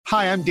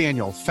Hi, I'm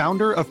Daniel,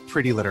 founder of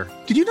Pretty Litter.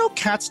 Did you know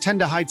cats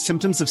tend to hide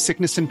symptoms of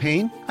sickness and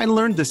pain? I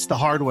learned this the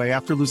hard way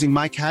after losing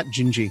my cat,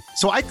 Gingy.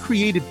 So I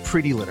created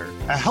Pretty Litter,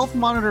 a health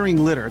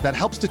monitoring litter that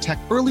helps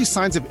detect early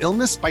signs of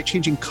illness by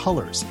changing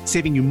colors,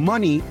 saving you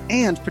money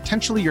and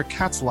potentially your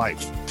cat's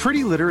life.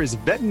 Pretty Litter is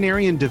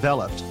veterinarian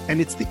developed, and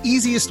it's the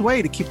easiest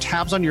way to keep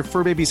tabs on your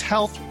fur baby's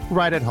health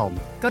right at home.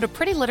 Go to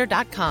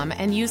prettylitter.com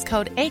and use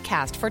code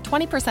ACAST for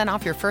 20%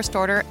 off your first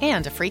order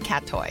and a free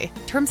cat toy.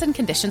 Terms and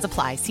conditions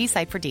apply. See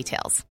site for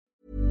details.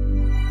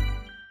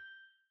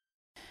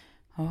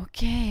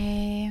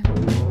 Okej.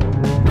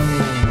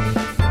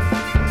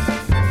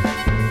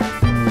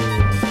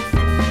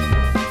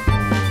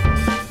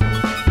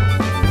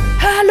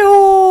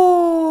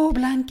 Hallå,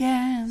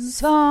 Blanken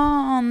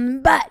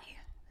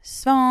Svanberg.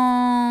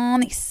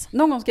 Svanis.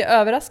 Någon gång ska jag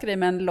överraska dig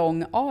med en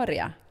lång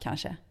aria,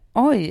 kanske.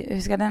 Oj,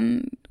 hur ska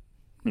den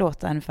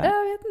låta ungefär?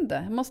 Jag vet inte,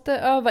 jag måste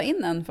öva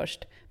in en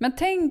först. Men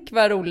tänk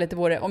vad roligt det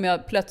vore om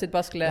jag plötsligt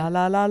bara skulle...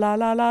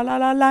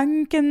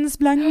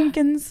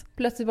 Blankens.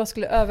 Plötsligt bara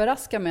skulle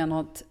överraska med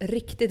något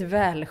riktigt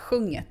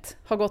välsjunget.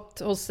 Har gått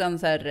hos en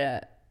så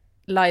här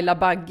Laila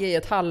Bagge i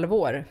ett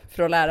halvår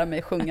för att lära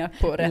mig sjunga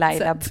på rätt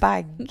Laila sätt.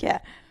 Bagge.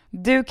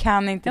 Du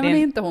kan inte Ja, men är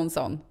inte hon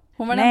sån?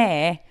 Hon var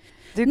Nej.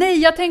 Nej,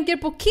 jag tänker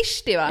på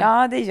Kirsti, va?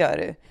 Ja, det gör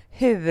du.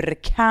 Hur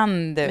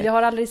kan du? Men jag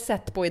har aldrig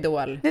sett på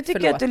Idol. Nu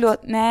tycker jag att du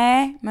låter...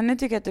 Nej, men nu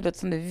tycker jag att du låter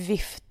som du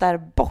viftar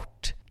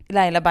bort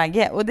Laila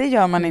Bagge. Och det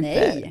gör man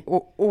inte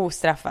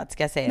ostraffat,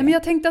 ska jag säga. Nej, men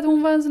jag tänkte att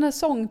hon var en sån här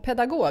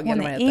sångpedagog,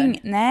 eller vad det heter.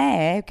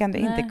 Nej, hur kan du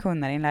inte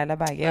kunna din Laila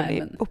Bagge? Jag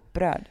blir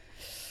upprörd.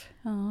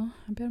 Ja,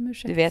 jag ber om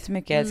ursäkt. Du vet hur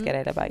mycket jag älskar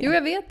Laila Bagge. Jo,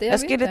 jag vet det. Jag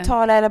skulle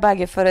ta Laila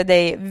Bagge före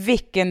dig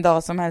vilken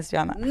dag som helst,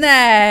 Johanna.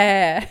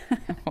 Nej!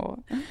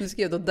 Nu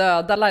ska jag då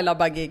döda Laila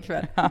Bagge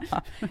ikväll.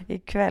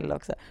 Ikväll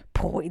också.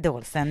 På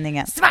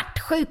Idolsändningen.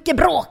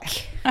 Svartsjukebråk!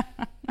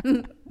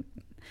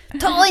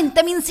 Ta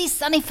inte min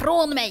Sissan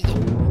ifrån mig!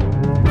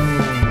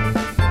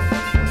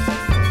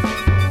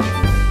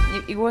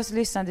 Igår så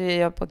lyssnade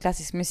jag på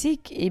klassisk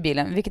musik i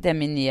bilen, vilket är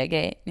min nya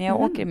grej. När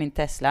jag åker i min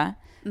Tesla,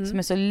 som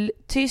är så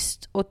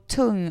tyst och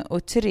tung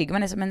och trygg.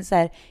 Man är som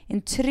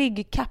en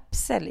trygg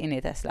kapsel inne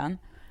i Teslan.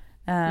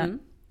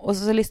 Och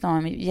så lyssnar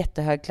man med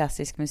jättehög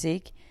klassisk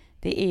musik.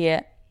 Det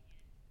är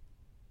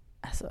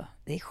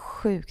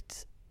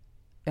sjukt,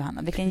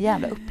 Johanna. Vilken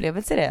jävla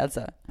upplevelse det är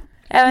alltså.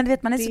 Även,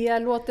 vet, man är det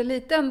låter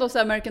lite ändå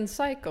så American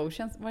Psycho.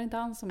 Var det inte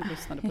han som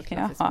lyssnade på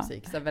klassisk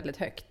musik så väldigt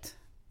högt?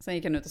 Sen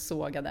gick han ut och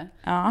sågade.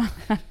 Ja.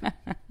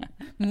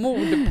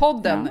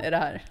 Mordpodden är det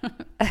här.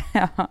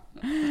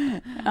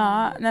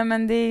 Ja, nej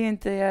men det är ju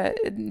inte...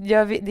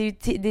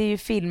 det är ju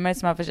filmer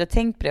som har försökt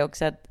tänkt på det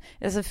också. Att,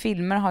 alltså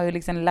filmer har ju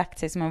liksom lagt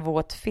sig som en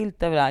våt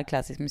filt över all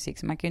klassisk musik.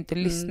 Så man kan ju inte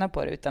lyssna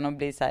på det utan att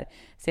bli så här,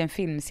 se en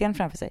filmscen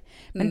framför sig.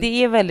 Men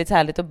det är väldigt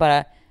härligt att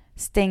bara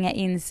stänga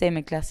in sig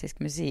med klassisk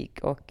musik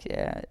och...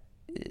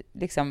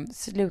 liksom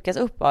slukas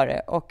upp av det,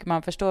 och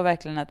man förstår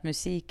verkligen att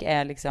musik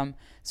är liksom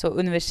så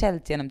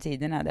universellt genom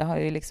tiderna. Det har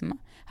ju liksom,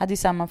 hade ju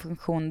samma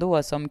funktion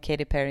då som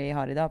Katy Perry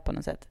har idag på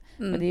något sätt.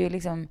 Och det är ju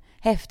liksom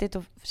häftigt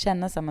att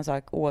känna samma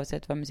sak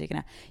oavsett vad musiken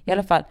är. I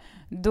alla fall,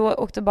 då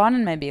åkte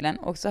barnen med i bilen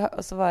och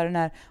så var det den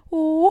här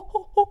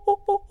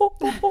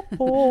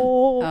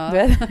du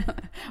vet?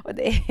 Och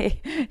det är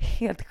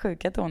helt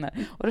sjuka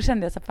toner. Och då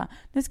kände jag så fan,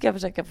 nu ska jag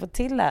försöka få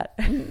till det här.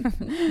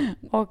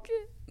 Och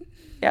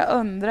jag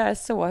undrar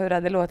så hur det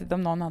hade låtit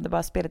om någon hade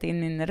bara spelat in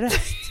min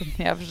röst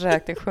när jag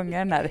försökte sjunga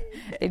den här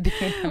i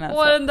bilen. Alltså.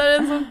 Och den där är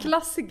en sån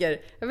klassiker.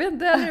 Jag vet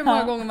inte heller hur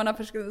många gånger man har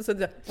försökt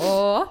säga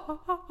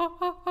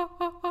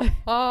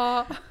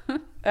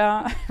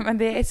ja, men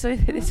det är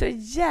så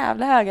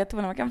jävla höga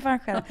toner. Man kan fan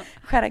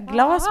skära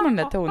glas med de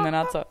där tonerna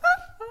alltså.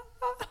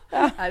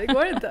 Nej, det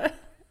går inte.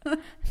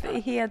 Det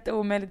är helt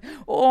omöjligt.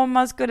 Och om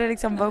man skulle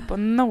liksom vara uppe och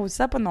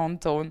nosa på någon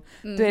ton,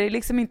 då är det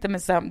liksom inte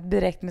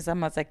direkt med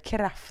samma så här,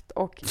 kraft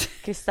och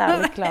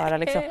kristallklara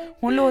liksom.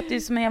 Hon låter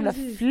ju som en jävla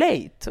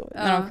flöjt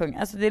när hon sjunger.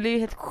 Alltså det är ju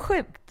helt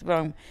sjukt vad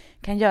de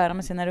kan göra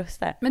med sina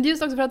röster. Men det är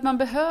just också för att man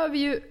behöver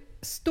ju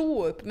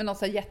stå upp med något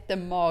så här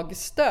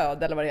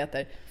jättemagstöd eller vad det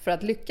heter för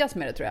att lyckas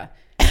med det, tror jag.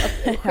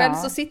 Att själv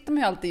så sitter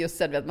man ju alltid just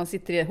så att man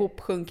sitter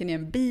ihopsjunken i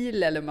en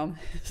bil eller man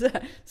så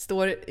här,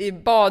 står i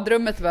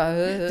badrummet. Bara,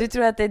 Du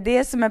tror att det är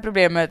det som är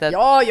problemet? Att...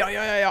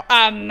 Ja.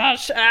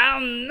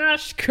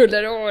 Annars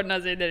skulle det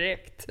ordna sig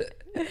direkt.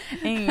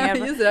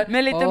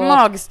 Med lite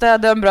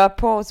magstöd och en bra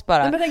pose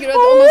bara. Men tänker du att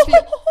om man skulle,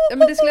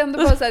 men det skulle ändå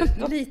vara så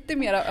här, lite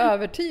mer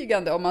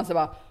övertygande om man så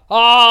bara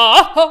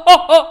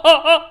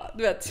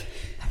du vet,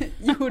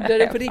 gjorde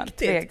det på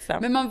riktigt.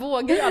 Men man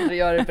vågar ju aldrig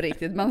göra det på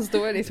riktigt. Man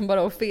står liksom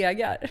bara och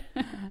fegar.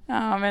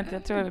 Ja, men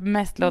jag tror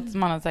mest låter som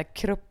man har så här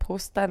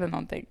kropphosta eller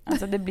någonting.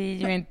 Alltså det blir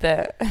ju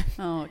inte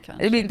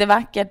det blir inte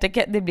vackert.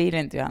 Det blir det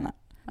inte, Johanna.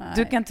 Nej.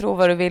 Du kan tro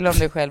vad du vill om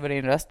dig själv och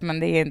din röst, men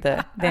det är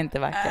inte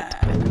vackert.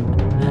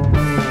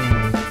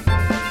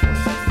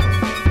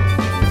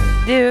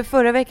 Du,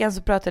 förra veckan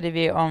så pratade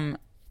vi om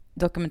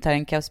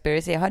dokumentären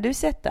Cowspiracy. Har du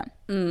sett den?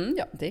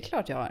 Ja, det är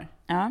klart jag har.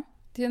 Ja.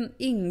 Den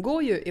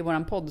ingår ju i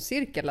våran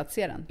poddcirkel att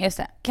se den. Just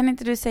det. Kan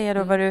inte du säga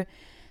då vad du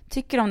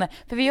tycker om det.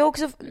 För vi har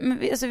också,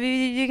 alltså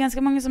vi är ju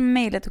ganska många som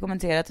mejlat och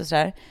kommenterat och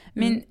sådär.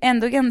 Men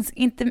ändå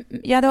inte,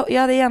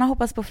 jag hade gärna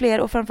hoppats på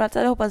fler, och framförallt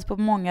hade jag hoppats på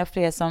många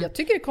fler som... Jag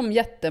tycker det kom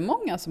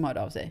jättemånga som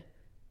hörde av sig.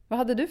 Vad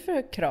hade du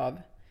för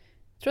krav?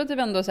 Jag tror att det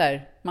var ändå så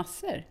här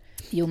massor.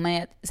 Jo,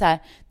 men så här,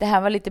 det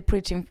här var lite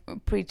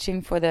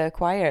preaching for the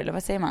choir, eller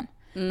vad säger man?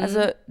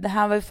 Alltså, det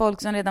här var ju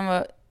folk som redan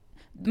var...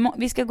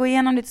 Vi ska gå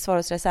igenom lite svar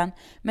och sådär sen,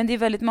 men det är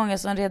väldigt många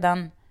som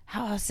redan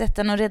har sett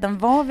den och redan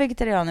var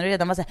vegetarianer och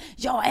redan var så här: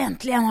 ja,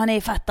 äntligen har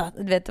ni fattat.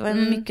 Du vet, det var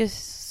mycket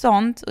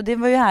sånt, och det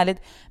var ju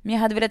härligt. Men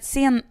jag hade velat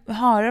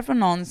höra från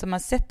någon som har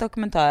sett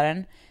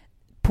dokumentären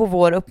på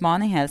vår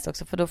uppmaning helst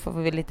också, för då får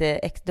vi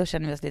då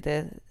känner vi oss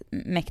lite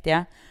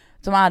mäktiga.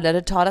 Som aldrig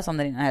hade talat om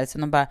den innan helst,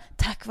 och de bara,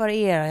 tack vare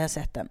er har jag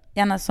sett den.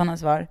 Gärna sådana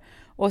svar.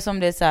 Och som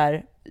det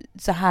är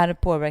så här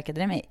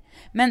påverkade det mig.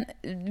 Men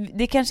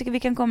det kanske vi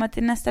kan komma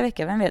till nästa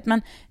vecka, vem vet.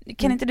 Men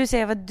kan inte du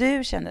säga vad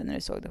du kände när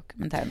du såg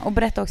dokumentären? Och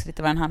berätta också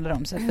lite vad den handlar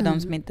om, så för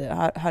de som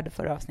inte hörde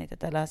förra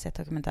avsnittet eller har sett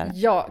dokumentären.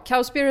 Ja,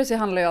 Cowspiracy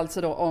handlar ju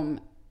alltså då om...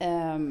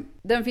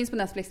 den finns på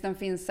Netflix, den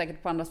finns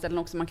säkert på andra ställen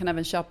också. Man kan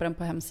även köpa den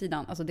på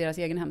hemsidan, alltså deras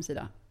egen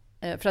hemsida.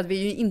 För att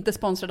vi är ju inte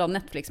sponsrade av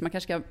Netflix. Man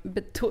kanske ska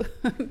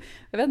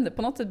jag vet inte,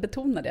 på något sätt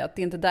betona det. Att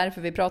det är inte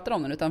därför vi pratar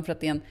om den, utan för att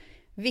det är en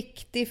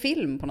viktig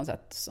film på något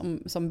sätt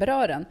som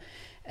berör den.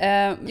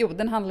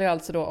 Den handlar ju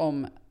alltså då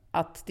om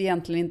att det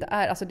egentligen inte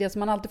är... Alltså det som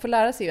man alltid får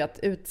lära sig är att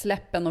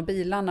utsläppen och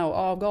bilarna och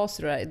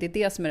avgaser, och det är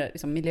det som är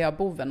liksom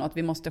miljöboven. Och att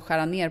vi måste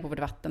skära ner på vårt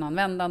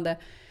vattenanvändande.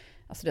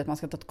 Alltså det att man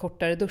ska ta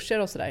kortare duscher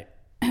och sådär.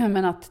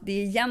 Men att det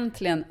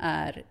egentligen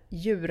är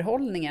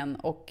djurhållningen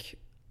och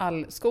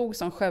all skog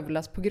som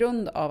skövlas på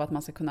grund av att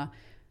man ska kunna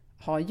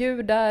ha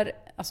djur där,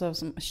 alltså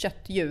som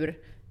köttdjur,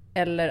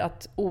 eller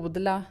att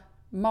odla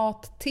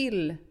mat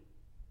till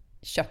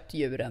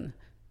köttdjuren.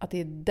 Att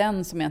det är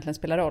den som egentligen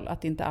spelar roll,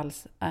 att det inte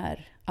alls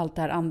är allt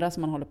det här andra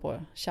som man håller på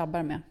och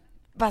tjabbar med.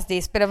 Fast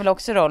det spelar väl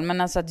också roll,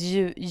 men alltså att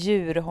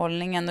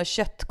djurhållningen och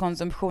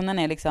köttkonsumtionen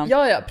är liksom...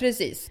 Ja,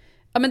 precis.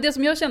 Ja, men det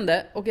som jag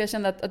kände, och jag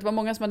kände att det var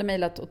många som hade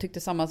mejlat och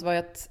tyckte samma, var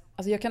att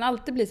alltså jag kan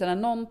alltid bli så här,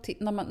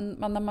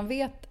 när man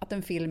vet att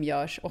en film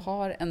görs och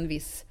har en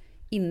viss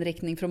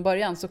inriktning från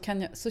början,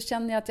 så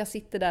känner jag att jag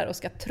sitter där och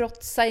ska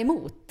trotsa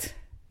emot,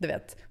 du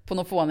vet, på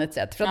något fånigt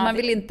sätt. För att man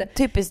vill inte...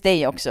 Typiskt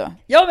dig också.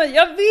 Ja, men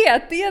jag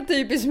vet, det är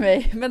typiskt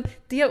mig. Men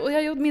och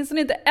jag är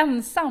åtminstone inte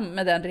ensam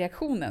med den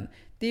reaktionen.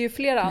 Det är ju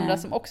flera andra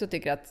som också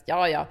tycker att,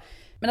 ja.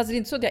 Men alltså det är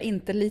inte så att jag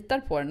inte litar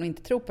på den och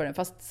inte tror på den.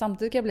 Fast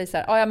samtidigt kan jag bli så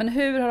här, ja men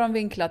hur har de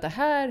vinklat det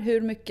här?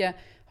 Hur mycket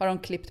har de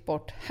klippt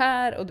bort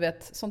här? Och du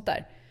vet, sånt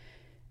där.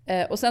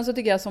 Och sen så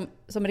tycker jag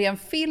som ren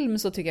film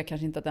så tycker jag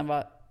kanske inte att den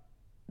var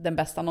den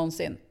bästa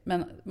någonsin.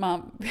 Men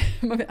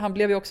han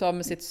blev ju också av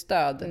med sitt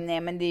stöd.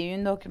 Nej, men det är ju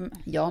en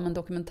Ja, men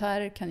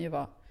dokumentärer kan ju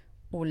vara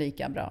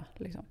olika bra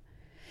liksom.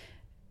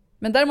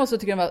 Men däremot så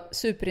tycker jag den var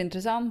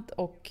superintressant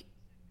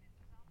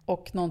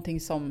och någonting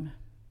som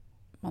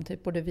man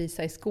typ borde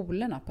visa i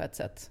skolorna på ett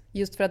sätt.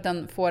 Just för att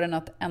den får en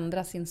att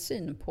ändra sin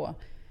syn på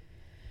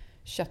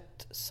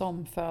kött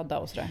som föda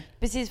och sådär.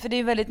 Precis, för det är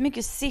ju väldigt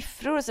mycket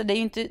siffror och så. Det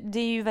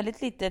är ju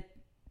väldigt lite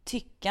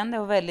tyckande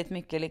och väldigt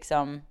mycket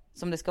liksom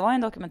som det ska vara i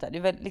en dokumentär.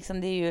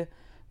 Det är ju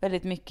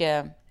väldigt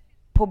mycket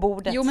på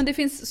bordet. Jo, men det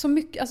finns så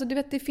mycket, alltså du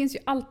vet, det finns ju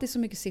alltid så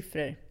mycket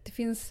siffror.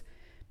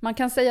 Man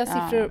kan säga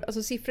siffror,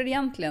 alltså siffror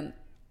egentligen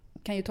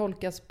kan ju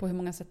tolkas på hur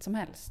många sätt som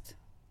helst.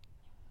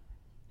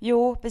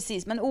 Jo,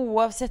 precis. Men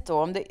oavsett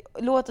då,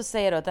 låt oss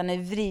säga då att den är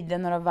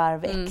vriden några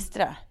varv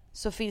extra,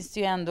 så finns det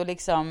ju ändå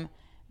liksom,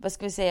 vad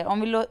ska vi säga,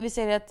 om vi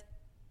säger att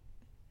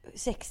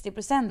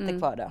 60% är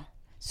kvar då,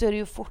 så är det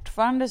ju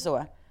fortfarande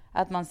så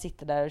att man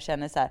sitter där och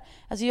känner så här.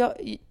 Alltså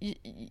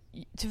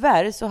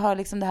tyvärr så har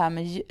liksom det här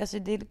med, alltså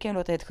det kan ju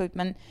låta helt sjukt,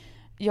 men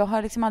jag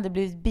har liksom aldrig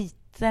blivit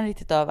biten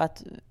riktigt av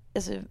att,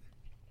 alltså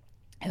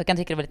jag kan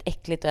tycka det är väldigt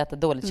äckligt att äta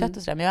dåligt kött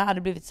och sådär, men jag har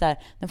aldrig blivit så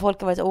här, när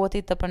folk har varit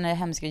titta på den här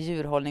hemska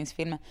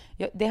djurhållningsfilmen,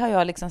 det har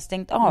jag liksom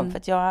stängt av, för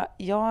att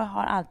jag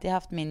har alltid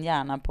haft min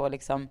hjärna på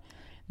liksom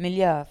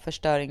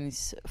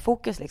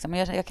miljöförstöringsfokus liksom.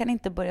 Jag kan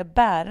inte börja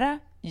bära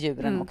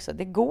djuren också.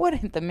 Det går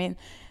inte.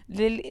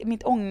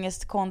 Mitt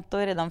ångestkonto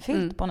är redan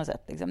fyllt på något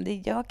sätt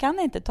liksom. Jag kan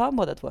inte ta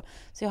båda två.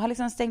 Så jag har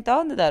liksom stängt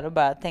av det där och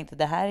bara tänkt att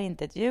det här är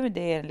inte ett djur,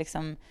 det är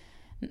liksom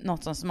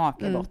något som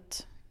smakar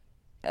gott.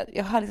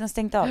 Jag har liksom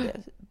stängt av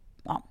det.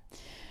 Ja.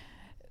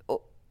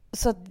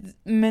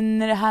 Men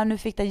när det här nu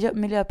fick det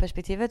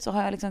miljöperspektivet, så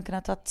har jag liksom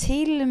kunnat ta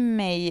till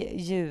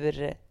mig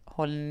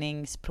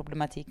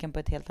djurhållningsproblematiken på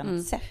ett helt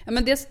annat sätt. Ja,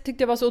 men det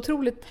tyckte jag var så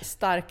otroligt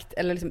starkt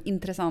eller liksom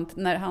intressant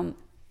när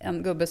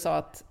en gubbe sa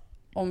att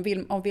om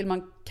vill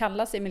man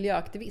kalla sig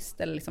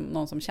miljöaktivist eller liksom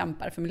någon som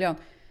kämpar för miljön,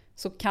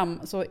 så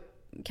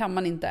kan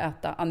man inte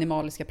äta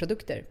animaliska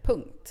produkter.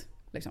 Punkt.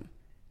 Liksom.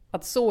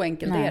 Att så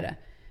enkelt är det.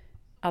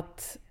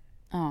 Att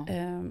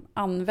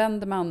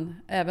använder man,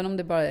 även om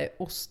det bara är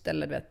ost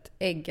eller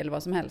ägg eller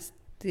vad som helst,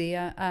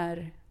 det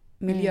är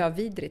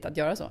miljövidrigt att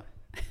göra så.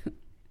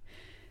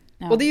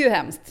 Och det är ju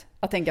hemskt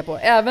att tänka på,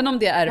 även om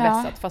det är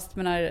vässat. Fast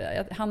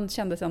han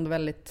kändes ändå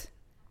väldigt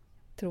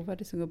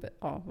trovärdig som gubbe.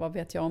 Ja, vad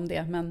vet jag om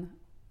det. Men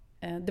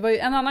det var ju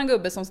en annan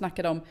gubbe som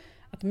snackade om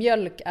att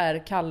mjölk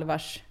är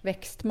kalvars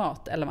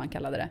växtmat, eller vad man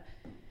kallade det.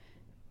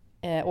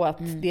 Och att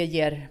det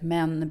ger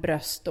män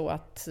bröst och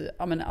att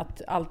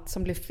allt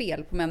som blir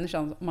fel på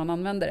människan om man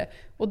använder det.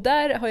 Och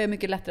där har jag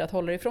mycket lättare att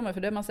hålla det ifrån mig,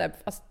 för det är man säger,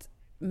 fast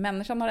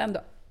människan har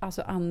ändå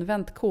alltså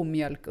använt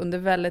komjölk under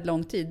väldigt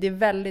lång tid. Det är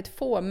väldigt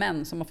få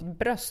män som har fått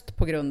bröst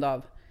på grund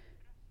av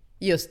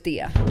just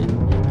det.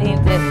 Det är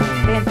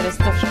inte det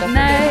största problemet.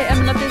 Nej,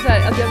 men att det är så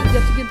här, att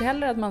jag tycker inte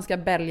heller att man ska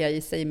bälja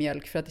i sig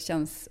mjölk för att det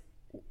känns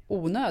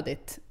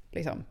onödigt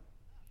liksom.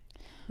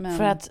 Men...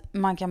 För att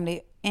man kan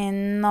bli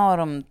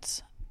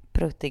enormt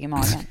pruttig i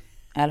magen.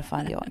 I alla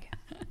fall jag.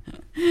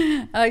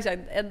 Ja,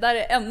 exakt. Där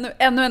är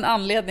ännu en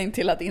anledning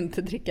till att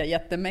inte dricka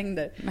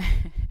jättemängder.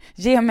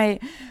 Ge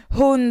mig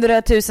 100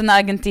 000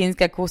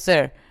 argentinska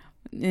kossor.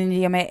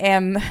 Ge mig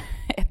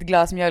ett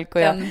glas mjölk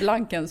och en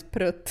blankens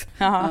prutt.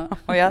 Ja,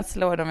 och jag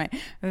slår dem i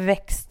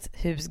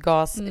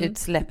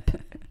växthusgasutsläpp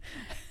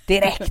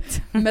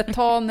direkt.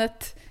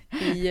 Metanet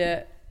i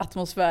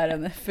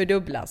atmosfären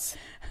fördubblas.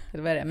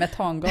 Eller vad är det?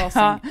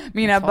 Metangasen. Ja,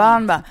 mina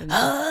barn bara...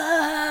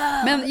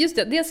 Men just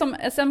det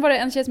sen var det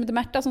en tjej som heter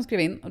Märta som skrev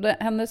in. Och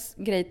hennes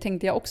grej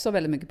tänkte jag också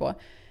väldigt mycket på.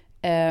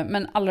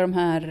 Men alla de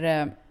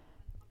här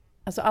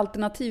alltså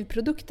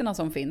alternativprodukterna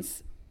som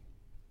finns.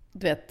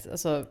 Du vet,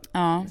 alltså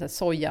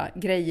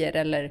soja-grejer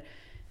eller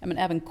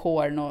även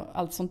korn och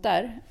allt sånt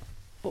där.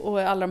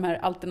 Och alla de här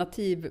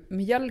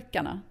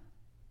alternativmjölkarna.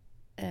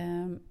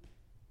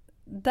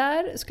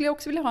 Där skulle jag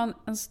också vilja ha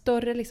en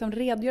större liksom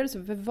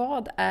redogörelse för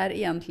vad är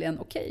egentligen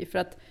okej. För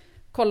att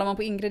kollar man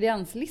på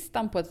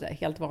ingredienslistan på ett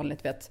helt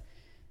vanligt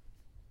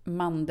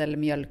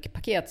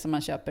mandelmjölkpaket som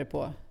man köper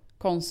på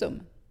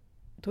Konsum,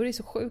 då är det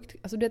så sjukt,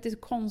 alltså det är så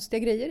konstiga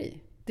grejer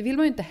i. Det vill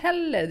man ju inte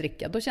heller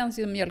dricka. Då känns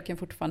ju mjölken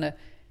fortfarande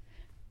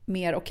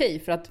mer okej,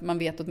 för att man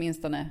vet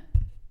åtminstone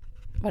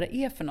vad det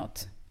är för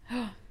något.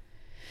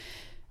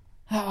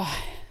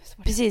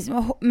 Precis,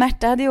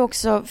 Märta hade ju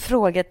också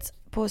frågat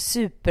på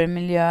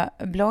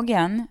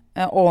Supermiljöbloggen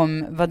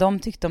om vad de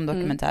tyckte om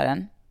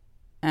dokumentären.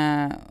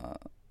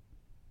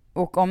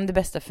 Och om det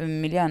bästa för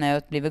miljön är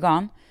att bli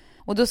vegan.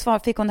 Och då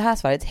fick hon det här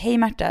svaret. Hej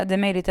Märta, det är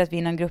möjligt att vi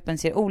inom gruppen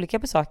ser olika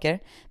på saker,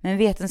 men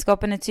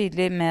vetenskapen är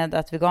tydlig med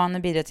att veganer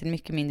bidrar till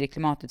mycket mindre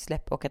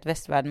klimatutsläpp och att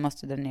västvärlden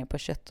måste dra ner på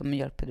kött- och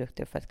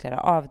mjölkprodukter för att klara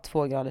av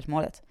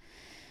 2-gradersmålet.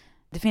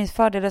 Det finns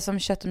fördelar som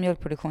kött- och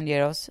mjölkproduktion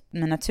ger oss,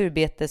 med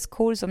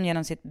naturbeteskor som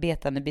genom sitt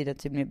betande bidrar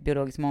till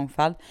biologisk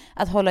mångfald.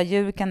 Att hålla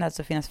djur kan det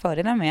alltså finnas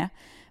fördelar med,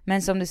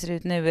 men som det ser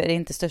ut nu är det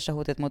inte största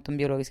hotet mot den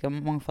biologiska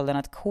mångfalden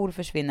att kor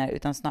försvinner,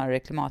 utan snarare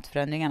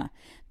klimatförändringarna.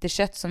 Det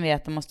kött som vi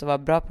äter måste vara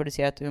bra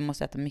producerat och vi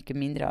måste äta mycket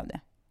mindre av det.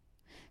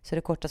 Så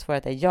det korta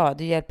svaret är ja,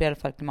 du hjälper i alla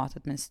fall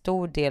klimatet med en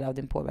stor del av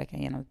din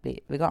påverkan genom att bli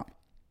vegan.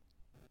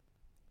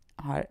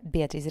 Har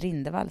Beatrice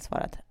Rindevall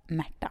svarat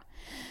Märta.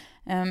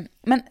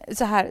 Men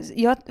så här,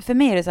 för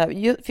mig är det så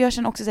här, för jag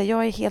känner också så här,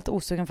 jag är helt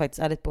osugen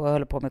faktiskt ärligt på att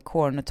hålla på med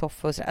korn och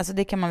tofu och så. Alltså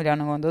det kan man väl göra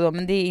någon gång då,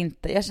 men det är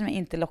inte, jag känner mig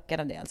inte lockad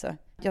av det alltså.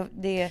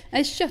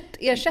 Nej,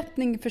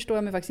 köttersättning förstår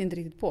jag mig faktiskt inte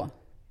riktigt på.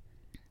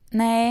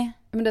 Nej.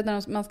 Men det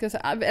när man ska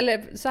säga,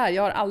 eller så här,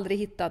 jag har aldrig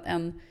hittat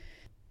en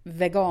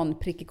vegan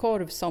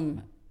prickkorv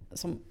som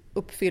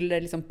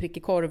uppfyller liksom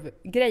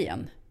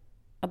prickkorv-grejen.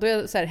 Att då är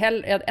jag så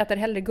här, jag äter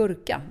hellre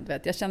gurka, du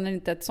vet. Jag känner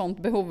inte ett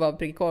sånt behov av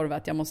prickkorv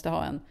att jag måste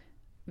ha en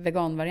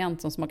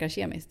veganvariant som smakar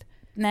kemiskt.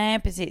 Nej,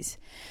 precis.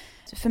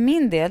 För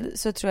min del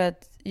så tror jag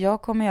att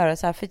jag kommer göra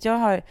så här, för att jag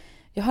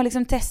har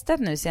liksom testat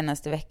nu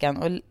senaste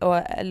veckan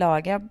och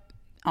laga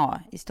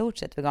i stort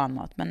sett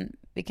veganmat, men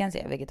vi kan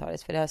säga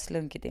vegetariskt, för det har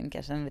slunkit in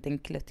kanske en liten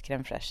klutt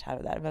crème fraîche här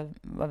och där,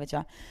 vad vet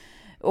jag.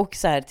 Och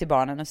så här till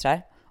barnen och så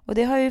där. Och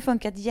det har ju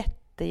funkat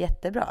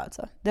jättebra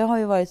alltså. Det har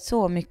ju varit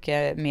så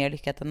mycket mer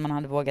lyckat än man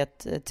hade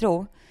vågat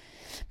tro.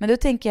 Men då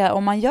tänker jag,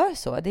 om man gör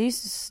så, det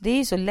är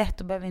ju så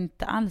lätt och behöver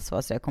inte alls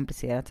vara så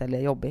komplicerat eller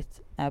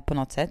jobbigt på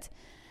något sätt.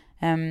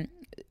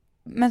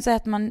 Men så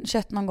att man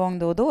kött någon gång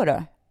då och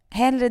då.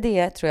 Hellre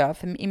det, tror jag,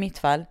 i mitt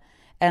fall,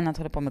 än att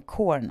hålla på med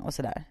korn och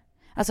sådär.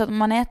 Alltså att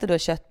man äter då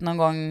kött någon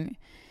gång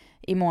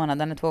i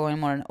månaden eller 2 gånger i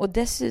månaden. Och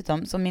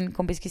dessutom, som min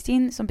kompis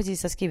Kristin som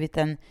precis har skrivit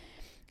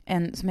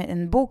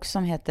en bok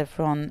som heter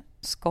Från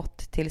skott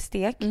till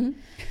stek. Mm.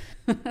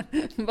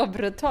 Vad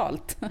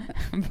brutalt.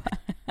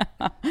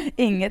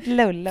 Inget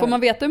lulla. Får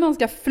man veta hur man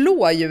ska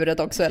flå djuret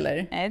också,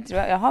 eller? Nej,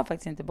 jag har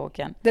faktiskt inte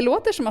boken. Det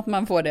låter som att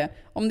man får det.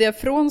 Om det är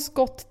från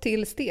skott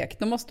till stek,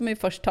 då måste man ju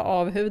först ta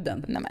av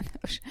huden. Nej, men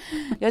usch.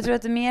 Jag tror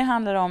att det mer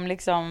handlar om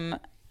liksom,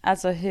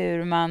 alltså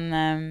hur man...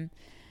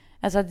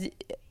 Alltså att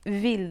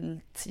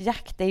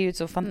viltjakt är ju ett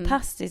så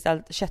fantastiskt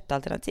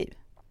köttalternativ.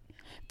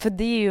 För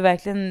det är ju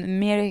verkligen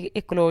mer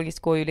ekologiskt,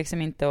 går ju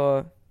liksom inte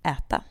att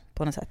äta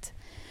på något sätt.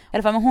 I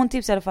alla fall, men hon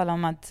tipsar i alla fall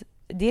om att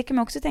det kan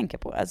man också tänka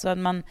på. Alltså att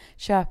man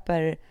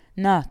köper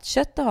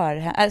nötkött och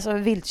alltså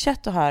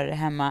viltkött och har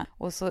hemma,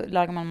 och så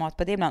lagar man mat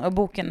på det ibland. Och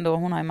boken då,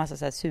 hon har ju massa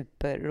så här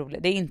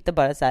superroliga. Det är inte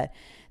bara så här,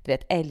 du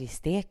vet,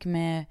 älgstek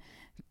med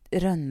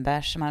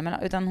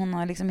rönnbärsmarmelad, utan hon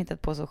har liksom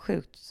hittat på så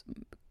sjukt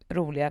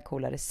roliga,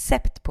 coola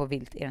recept på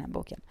vilt i den här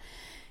boken.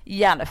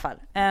 I alla fall.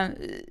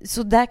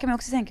 Så där kan man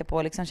också tänka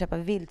på liksom köpa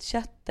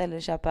viltkött eller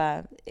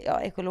köpa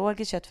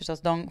ekologiskt kött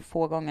förstås de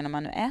få gångerna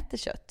man nu äter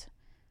kött.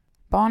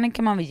 Barnen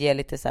kan man väl ge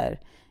lite så här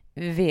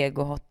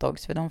vego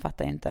hotdogs för de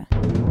fattar inte.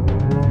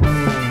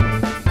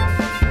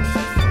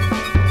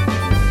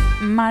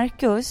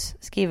 Marcus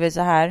skriver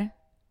så här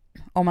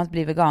om att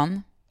bli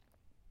vegan.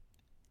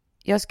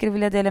 Jag skulle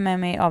vilja dela med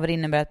mig av vad det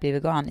innebär att bli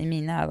vegan i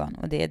mina ögon,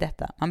 och det är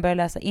detta. Man börjar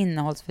läsa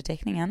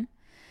innehållsförteckningen.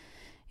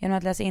 Genom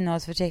att läsa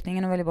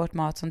innehållsförteckningen och välja bort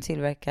mat som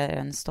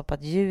tillverkaren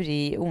stoppat djur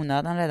i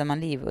onödan räddar man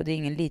liv, och det är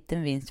ingen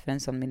liten vinst för en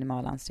sån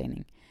minimal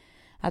ansträngning.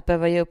 Att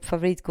behöva ge upp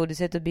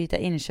favoritgodiset och byta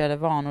inkörda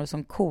vanor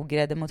som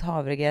kogrädde mot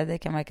havregrädde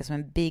kan verka som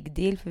en big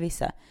deal för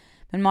vissa.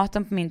 Men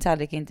maten på min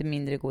tallrik är inte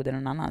mindre god än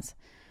någon annans.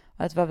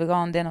 Och att vara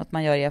vegan, det är något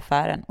man gör i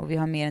affären, och vi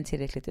har mer än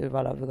tillräckligt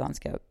urval av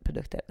veganska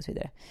produkter och så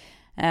vidare.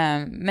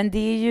 Men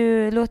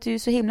det låter ju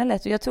så himla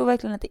lätt, och jag tror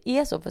verkligen att det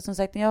är så. För som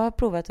sagt, när jag har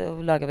provat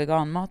att laga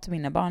veganmat till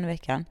mina barn i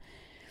veckan,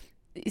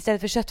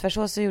 istället för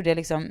köttfärssås så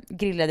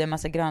grillade jag en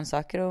massa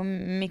grönsaker och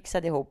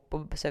mixade ihop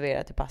och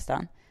serverade till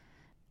pastan.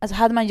 Alltså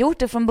hade man gjort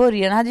det från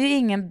början hade ju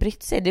ingen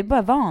brytt sig. Det är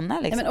bara vana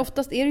liksom. Ja, men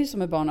oftast är det ju som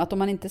med barn att om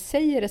man inte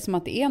säger det som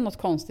att det är något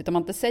konstigt, om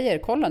man inte säger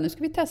kolla nu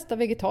ska vi testa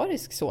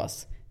vegetarisk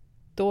sås,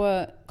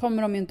 då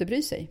kommer de ju inte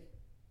bry sig.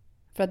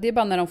 För att det är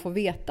bara när de får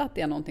veta att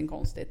det är någonting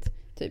konstigt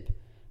typ.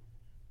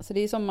 Alltså det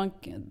är som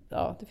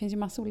det finns ju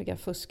massa olika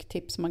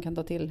fusktips man kan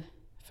ta till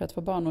för att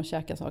få barn att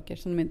käka saker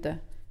som de inte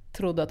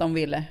trodde att de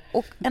ville.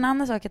 Och en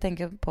annan sak jag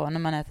tänker på när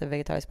man äter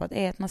vegetarisk mat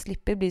är att man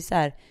slipper bli så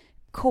här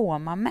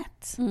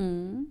komamätt.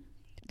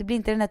 Det blir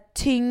inte den här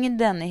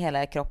tyngden i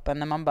hela kroppen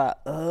när man bara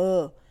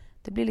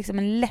det blir liksom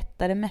en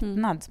lättare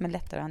mättnad som är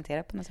lättare att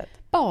hantera på något sätt.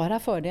 Bara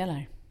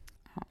fördelar.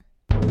 Ja.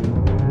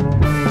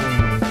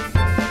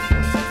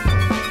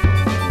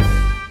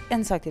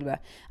 En sak till bara.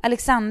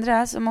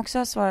 Alexandra som också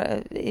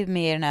har är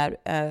med i den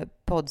här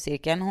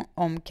poddcirkeln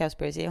om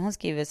Cowspiracy, hon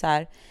skriver så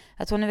här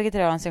att hon är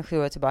vegetarian sedan 7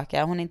 år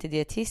tillbaka. Hon är inte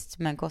dietist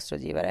men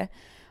kostrådgivare.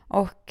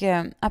 Och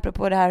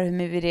apropå det här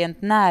hur vi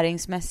rent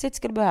näringsmässigt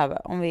skulle behöva,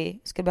 om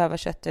vi skulle behöva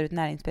kött ur ett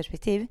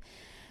näringsperspektiv,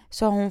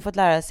 så har hon fått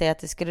lära sig att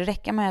det skulle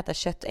räcka med att äta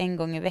kött en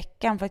gång i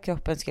veckan för att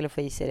kroppen skulle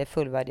få i sig det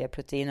fullvärdiga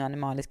protein och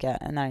animaliska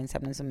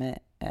näringsämnen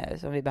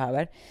som vi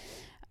behöver.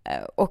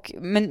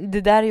 Men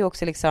det där är ju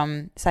också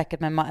liksom säkert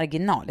med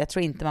marginal. Jag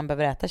tror inte man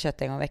behöver äta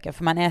kött en gång i veckan,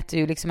 för man äter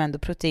ju liksom ändå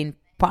protein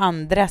på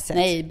andra sätt.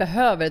 Nej,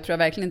 behöver tror jag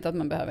verkligen inte att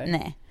man behöver.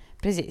 Nej,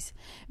 precis.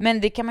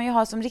 Men det kan man ju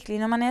ha som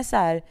riktlinje om man är så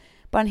här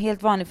bara en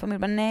helt vanlig familj.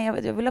 Bara, nej,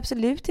 jag vill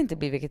absolut inte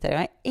bli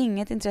vegetarian. Jag har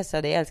inget intresse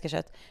av det. Jag älskar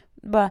kött.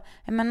 Bara,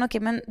 men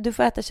okej, men du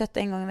får äta kött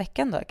en gång i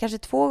veckan då. Kanske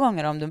 2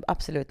 gånger om du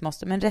absolut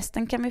måste. Men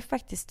resten kan vi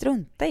faktiskt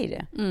strunta i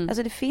det.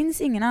 Alltså det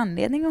finns ingen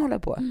anledning att hålla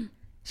på,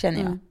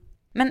 känner jag.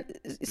 Men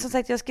som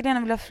sagt, jag skulle gärna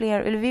vilja ha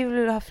fler, eller vi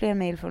vill ha fler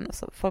mejl från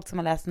folk som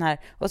har läst den här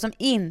och som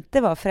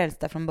inte var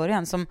frälsta från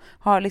början, som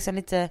har liksom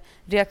lite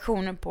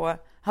reaktioner på,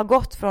 har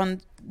gått från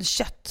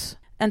kött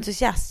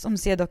entusiast som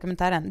ser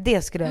dokumentären.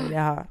 Det skulle jag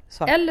vilja ha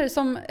svar. Eller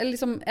som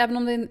liksom, även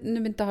om det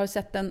nu inte har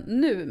sett den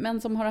nu,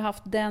 men som har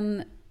haft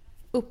den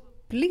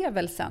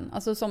upplevelsen,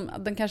 alltså som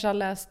den kanske har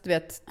läst,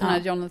 den här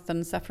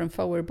Jonathan Safran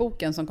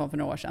Foer-boken som kom för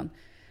några år sedan.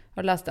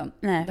 Har du läst den?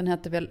 Nej. Den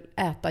heter väl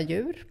Äta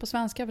djur på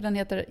svenska, för den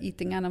heter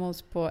Eating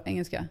Animals på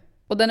engelska.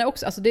 Och den är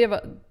också, alltså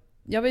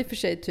jag var i och för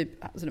sig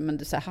typ, alltså, men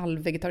du säger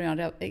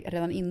halvvegetarian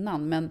redan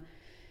innan, men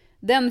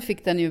den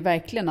fick den ju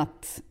verkligen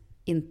att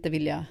inte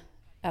vilja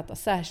äta,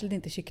 särskilt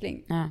inte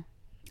kyckling. Ja.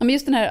 Men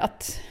just den här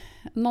att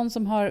någon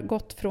som har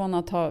gått från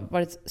att ha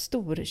varit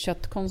stor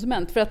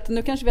köttkonsument, för att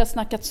nu kanske vi har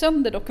snackat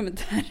sönder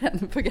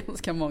dokumentären på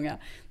ganska många,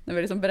 när vi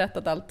har liksom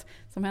berättat allt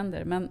som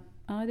händer, men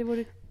ja, det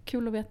vore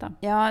kul att veta.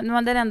 Ja,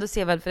 man den ändå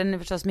ser väl, för den är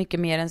förstås mycket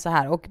mer än så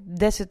här, och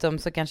dessutom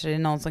så kanske det är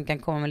någon som kan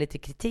komma med lite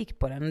kritik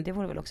på den, det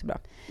vore väl också bra.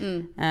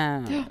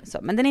 Så,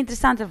 men den är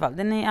intressant i alla fall,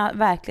 den är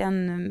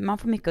verkligen, man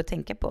får mycket att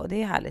tänka på,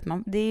 det är härligt,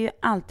 det är ju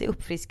alltid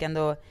uppfriskande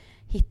att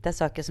hitta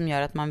saker som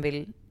gör att man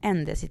vill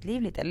ändra sitt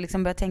liv lite, eller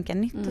liksom börja tänka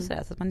nytt och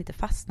sådär, så att man inte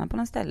fastnar på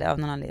någon ställe av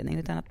någon anledning,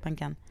 utan att man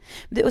kan.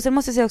 Och sen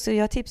måste jag säga också,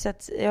 jag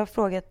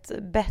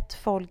har bett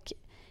folk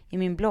i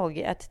min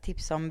blogg att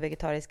tipsa om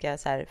vegetariska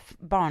så här,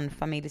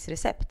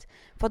 barnfamiljsrecept.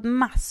 Fått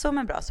massor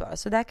med bra svar,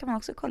 så där kan man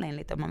också kolla in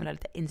lite om man vill ha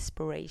lite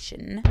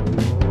inspiration.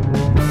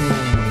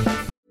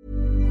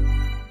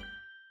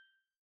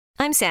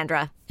 I'm Sandra,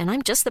 and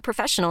I'm just the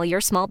professional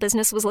your small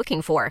business was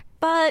looking for.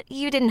 But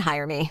you didn't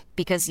hire me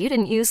because you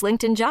didn't use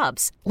LinkedIn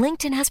Jobs.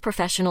 LinkedIn has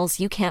professionals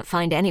you can't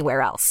find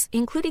anywhere else,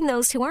 including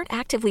those who aren't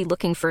actively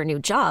looking for a new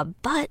job,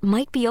 but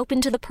might be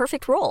open to the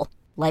perfect role,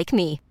 like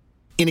me.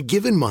 In a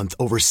given month,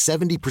 over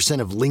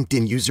 70% of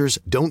LinkedIn users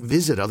don't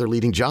visit other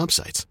leading job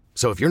sites.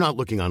 So if you're not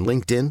looking on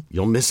LinkedIn,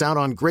 you'll miss out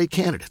on great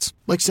candidates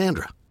like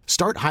Sandra.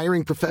 Start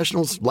hiring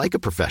professionals like a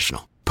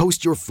professional.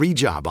 Post your free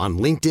job on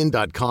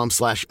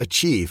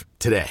linkedin.com/achieve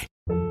today.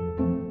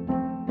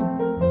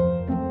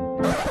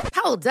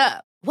 Hold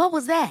up. What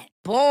was that?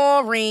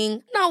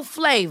 Boring. No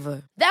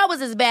flavor. That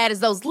was as bad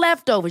as those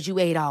leftovers you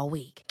ate all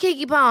week.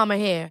 Keke Palmer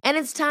here, and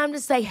it's time to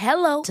say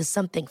hello to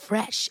something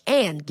fresh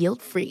and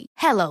guilt-free.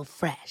 Hello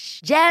Fresh.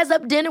 Jazz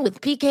up dinner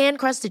with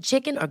pecan-crusted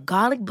chicken or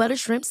garlic butter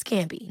shrimp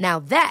scampi. Now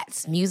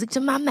that's music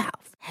to my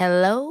mouth.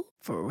 Hello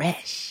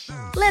Fresh.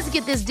 Let's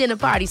get this dinner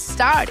party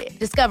started.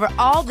 Discover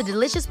all the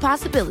delicious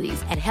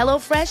possibilities at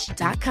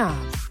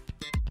hellofresh.com.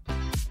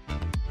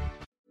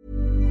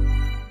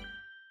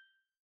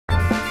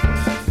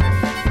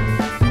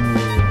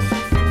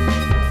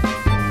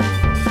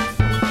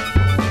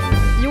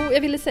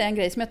 Jag ville säga en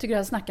grej som jag tycker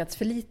har snackats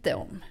för lite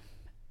om.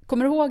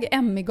 Kommer du ihåg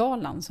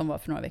Emmy-galan som var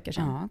för några veckor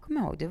sedan? Ja,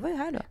 kommer ihåg. Du var ju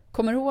här då.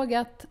 Kommer du ihåg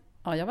att...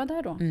 Ja, jag var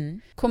där då.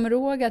 Kommer du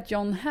ihåg att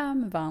Jon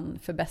Hamm vann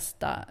för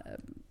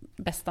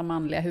bästa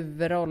manliga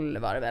huvudroll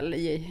var det väl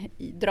i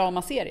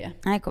dramaserie?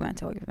 Nej, kommer jag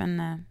inte ihåg.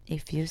 Men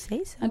if you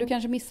say so. Ja, du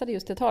kanske missade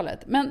just det talet.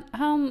 Men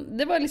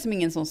det var liksom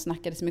ingen som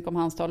snackade så mycket om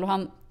hans tal. Och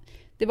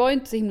det var ju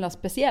inte så himla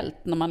speciellt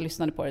när man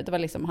lyssnade på det. Det var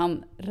liksom,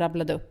 han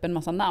rabblade upp en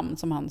massa namn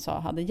som han sa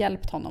hade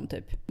hjälpt honom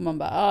typ. Och man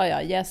bara,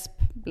 ja, Jesp,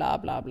 bla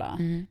bla bla.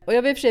 Och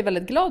jag var i och för sig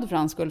väldigt glad för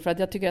hans skull. För att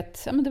jag tycker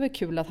att det var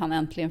kul att han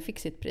äntligen fick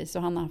sitt pris.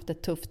 Och han har haft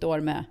ett tufft år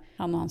med,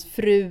 han och hans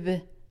fru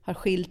har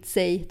skilt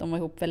sig. De var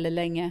ihop väldigt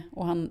länge.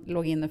 Och han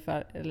låg inne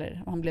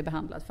han blev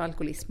behandlad för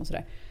alkoholism och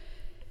sådär.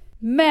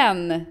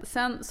 Men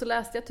sen så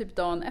läste jag typ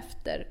dagen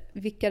efter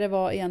vilka det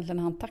var egentligen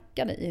han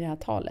tackade i det här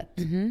talet.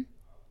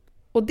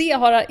 Och det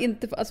har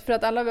inte, alltså för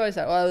att alla var ju så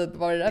här,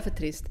 vad är det där för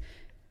trist?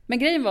 Men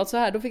grejen var så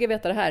här, då fick jag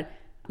veta det här.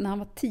 När han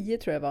var 10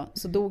 tror jag var,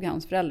 så dog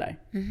hans föräldrar.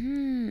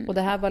 Och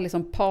det här var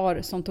liksom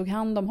par som tog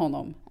hand om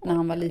honom när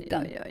han var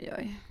liten.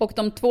 Och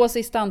de 2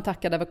 sista han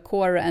tackade var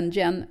Cora och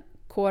Jen.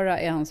 Cora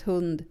är hans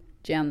hund,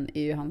 Jen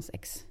är ju hans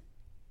ex.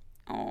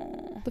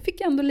 Då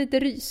fick jag ändå lite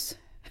rys.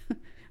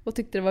 Och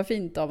tyckte det var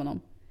fint av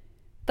honom.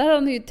 Där hade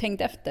han ju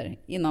tänkt efter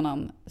innan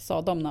han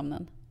sa de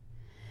namnen.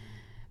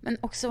 Men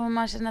också om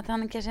man känner att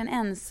han kanske är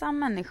en ensam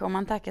människa om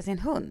man tackar sin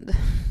hund.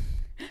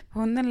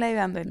 Hunden lär ju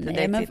ändå inte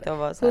direkt sitta och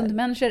vara så här.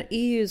 Hundmänniskor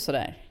är ju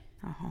sådär.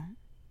 Jaha.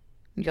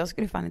 Jag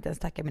skulle fan inte ens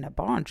tacka mina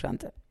barn, tror jag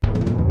inte.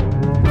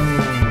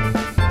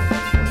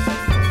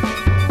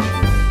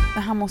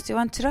 Men han måste ju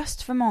vara en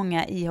tröst för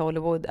många i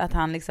Hollywood att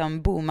han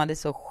liksom boomade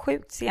så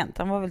sjukt sent.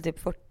 Han var väl typ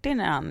 40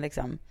 när han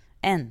liksom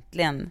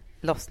äntligen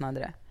lossnade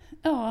det.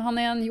 Ja, han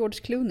är en George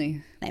Clooney.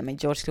 Nej, men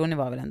George Clooney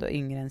var väl ändå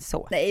yngre än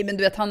så. Nej, men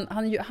du vet,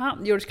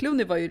 George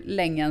Clooney var ju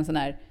länge en sån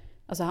här...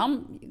 Alltså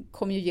han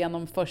kom ju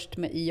igenom först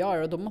med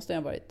ER och då måste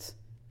han ha varit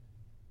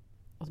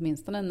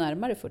åtminstone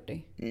närmare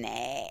 40.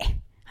 Nej,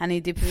 han är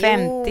ju typ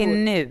 50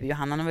 nu,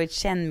 Johanna. Han har varit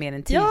känd mer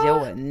än 10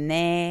 år.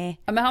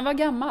 Nej. Ja, men han var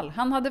gammal.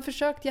 Han hade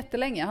försökt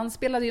jättelänge. Han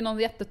spelade ju någon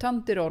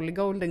jättetöntig roll i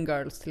Golden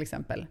Girls till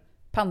exempel.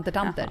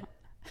 Pantertanter.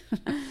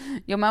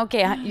 Jo, men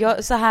okej,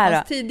 så här.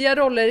 Hans tidiga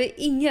roller är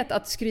inget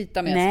att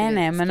skryta med.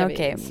 Nej, men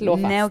okej.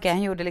 Nej, okej,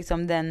 han gjorde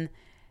liksom den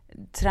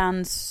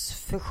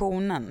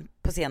transfusionen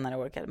på senare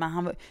år.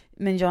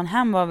 Men Jon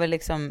Hamm var väl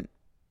liksom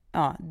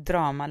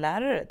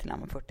dramalärare till han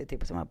var 40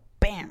 typ, och så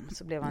bam,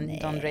 så blev han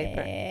Don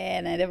Draper.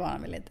 Nej, det var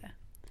han väl inte.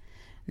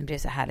 Det blir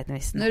så härligt när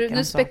vi snackar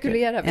nu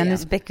spekulerar vi igen. Nu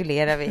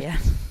spekulerar vi igen.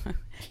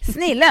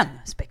 Snillen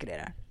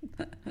spekulerar.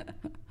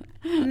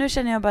 Nu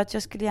känner jag bara att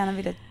jag skulle gärna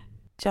vilja att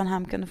Jon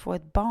Hamm kunde få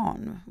ett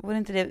barn. Vore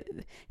inte det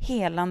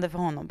helande för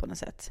honom på något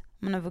sätt?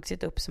 Man har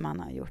vuxit upp som han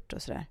har gjort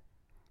och sådär.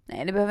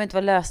 Nej, det behöver inte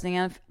vara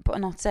lösningen på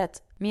något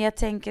sätt. Men jag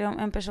tänker om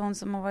en person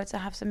som har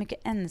haft så mycket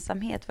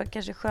ensamhet. Var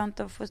kanske skönt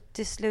att få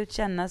till slut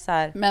känna så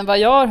här. Men vad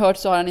jag har hört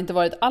så har han inte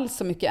varit alls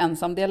så mycket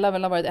ensam. Det lär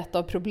väl ha varit ett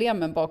av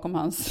problemen bakom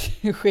hans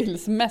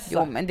skilsmässa.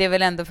 Jo, men det är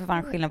väl ändå för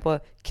fan skillnad på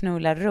att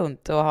knulla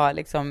runt och ha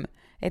liksom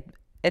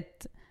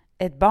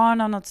ett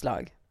barn av något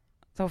slag.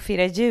 Som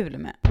fira jul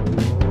med.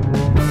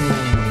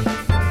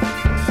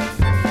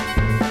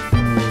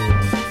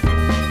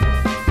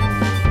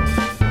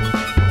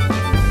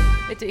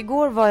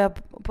 Igår var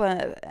jag på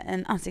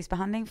en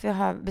ansiktsbehandling för jag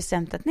har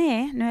bestämt att nu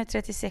är jag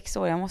 36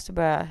 år, jag måste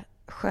börja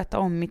sköta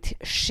om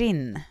mitt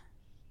skinn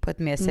på ett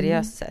mer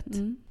seriöst sätt.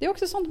 Det är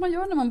också sånt man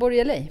gör när man bor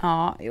i LA.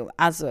 Ja,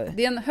 alltså.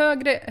 Det är en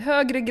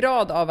högre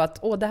grad av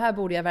att det här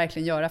borde jag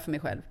verkligen göra för mig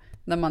själv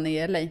när man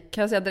är i LA.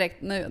 Kan jag säga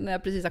direkt nu när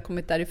jag precis har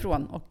kommit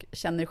därifrån och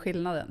känner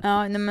skillnaden.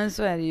 Ja, nej, men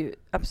så är det ju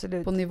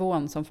absolut. På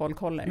nivån som folk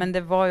håller. Men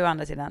det var ju å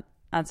andra sidan,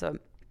 alltså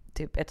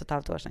typ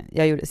 1,5 år sedan.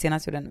 Jag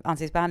senast gjorde en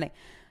ansiktsbehandling.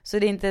 Så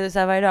det är inte så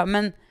här varje dag.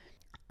 Men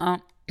ja,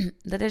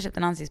 där jag köpt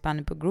en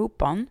ansiktsbehandling på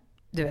Groupon.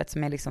 Du vet,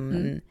 som är liksom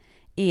en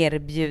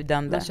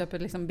erbjudande. Man köper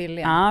liksom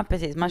billiga. Ja,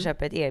 precis. Man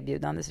köper ett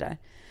erbjudande sådär.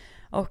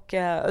 Och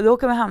då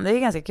kan man hamna, det är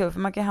ganska kul för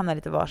man kan hamna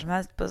lite var som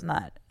helst på sån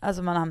här.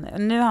 Alltså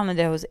nu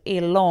hamnade jag hos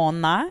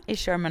Ilona i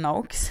Sherman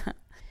Oaks.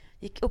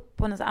 Gick upp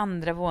på den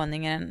andra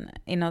våningen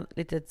i något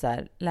litet så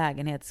här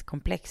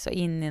lägenhetskomplex och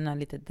in i något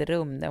litet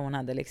rum där hon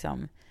hade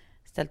liksom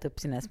ställt upp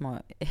sina små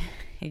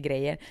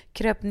grejer.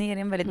 Kröp ner i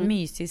en väldigt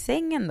mysig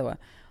säng ändå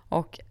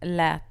och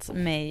lät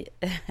mig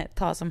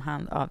ta som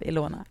hand av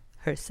Ilona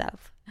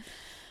herself.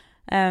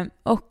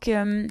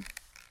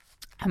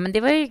 Ja, men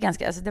det var ju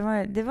ganska, alltså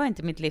det var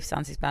inte mitt livs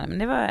ansiktsbehandling,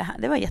 men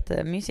det var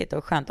jättemysigt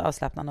och skönt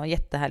avslappnande och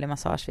jättehärlig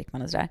massage fick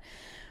man och sådär.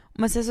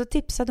 Men sen så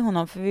tipsade hon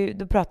om, för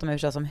då pratade man ju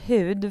förstås om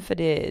hud, för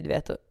det, du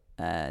vet,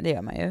 det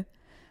gör man ju.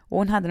 Och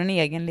hon hade en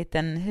egen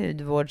liten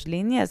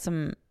hudvårdslinje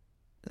som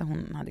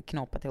hon hade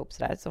knåpat ihop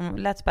sådär, som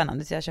lät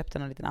spännande, så jag köpte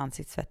en liten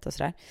ansiktstvätt och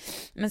sådär.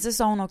 Men så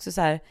sa hon också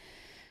så här,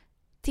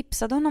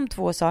 tipsade hon om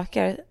 2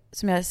 saker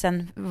som jag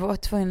sen var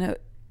tvungen att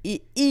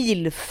i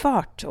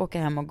ilfart åka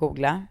hem och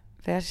googla.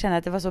 För jag kände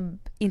att det var så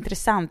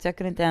intressant. Jag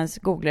kunde inte ens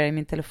googla det i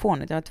min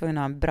telefon. Utan jag var tvungen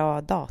att ha en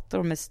bra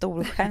dator med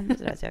stor skärm.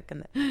 Så jag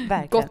kunde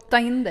verkligen gotta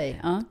in dig.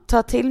 Ja.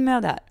 Ta till mig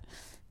av det här.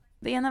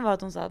 Det ena var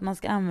att hon sa att man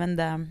ska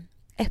använda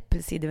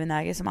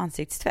äppelcidervinäger som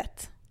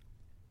ansiktstvätt.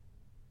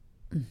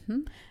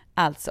 Mm-hmm.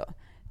 Alltså.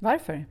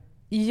 Varför?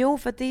 Jo,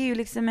 för att det är ju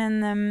liksom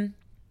en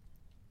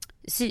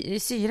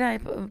syra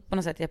på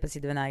något sätt i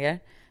äppelcidervinäger.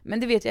 Men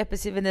du vet ju,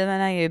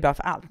 äppelcidervinäger är ju bra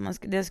för allt.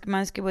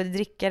 Man ska både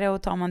dricka det,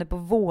 och tar man det på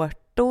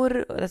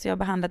vårtor. Alltså jag har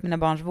behandlat mina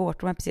barns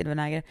vårtor med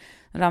äppelcidervinäger.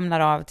 Ramlar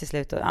av till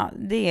slut. Och, ja,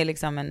 det är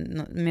liksom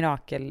en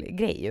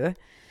mirakelgrej ju.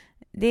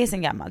 Det är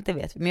sen gammalt, det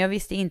vet vi. Men jag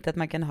visste inte att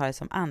man kan ha det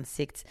som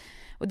ansikts...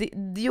 Och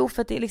jo,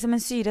 för att det är liksom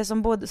en syra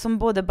som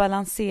både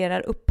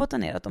balanserar uppåt och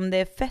neråt. Om det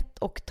är fett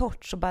och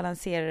torrt så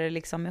balanserar det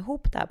liksom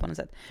ihop det här på något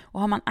sätt. Och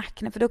har man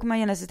akne, för då kommer man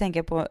genast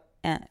tänka på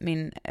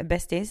min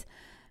bästis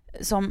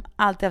som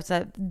alltid haft så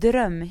här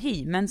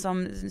drömhy, men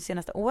som de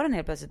senaste åren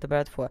helt plötsligt har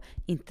börjat få,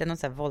 inte någon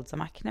så här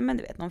våldsam akne, men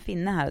du vet, någon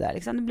finne här och där.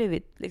 Liksom, det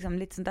blivit liksom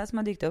lite sånt där som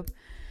har dykt upp.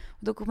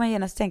 Och då kommer man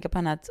genast tänka på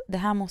henne att det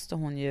här måste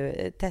hon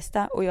ju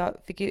testa. Och jag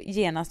fick ju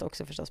genast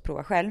också förstås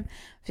prova själv.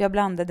 För jag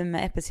blandade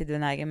med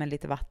äppelcidervinäger med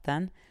lite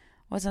vatten.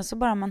 Och sen så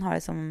bara man har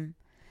det som,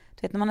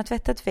 du vet, när man har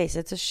tvättat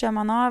facet så kör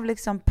man av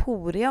liksom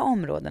poriga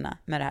områdena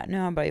med det här. Nu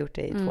har jag bara gjort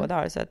det i 2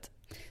 dagar. Så att,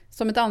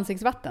 som ett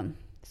ansiktsvatten?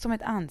 Som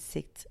ett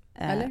ansikt.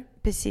 Eller?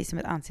 Precis, som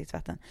ett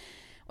ansiktsvatten.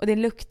 Och det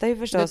luktar ju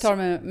förstås... Du tar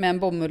med en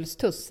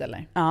bomullstuss,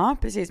 eller? Ja,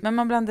 precis. Men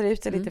man blandar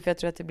ut det lite, för jag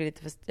tror att det blir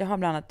lite... Jag har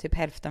blandat typ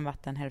hälften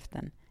vatten,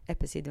 hälften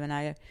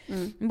äppelcidervinäger.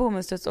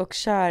 Bomullstuss och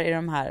kör i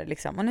de här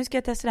liksom. Och nu ska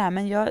jag testa det här,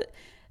 men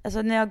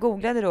alltså när jag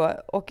googlade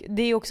då, och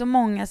det är också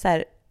många så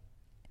här,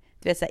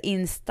 du vet, så här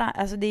Insta,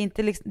 alltså det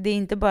är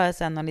inte bara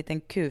så här någon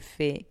liten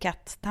kufig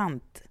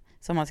katttant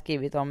som har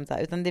skrivit om det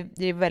här, utan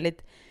det är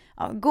väldigt,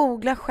 ja,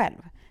 googla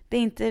själv. Det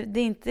är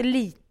inte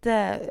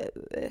lite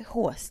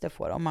hås det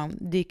får om man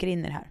dyker in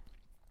i det här.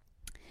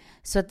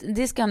 Så att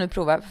det ska jag nu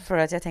prova, för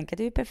att jag tänker att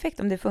det är perfekt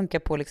om det funkar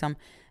på liksom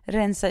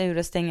rensa ur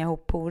och stänga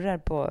ihop porer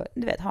på,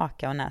 du vet,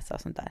 haka och näsa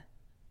och sånt där.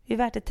 Det är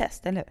värt ett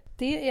test, eller hur?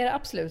 Det är det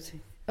absolut.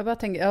 Jag bara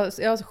tänker,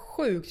 jag har så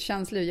sjukt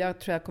känslig. Jag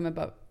tror jag kommer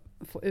bara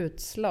få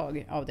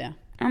utslag av det.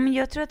 Ja, men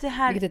jag tror att det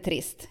här... Vilket är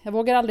trist. Jag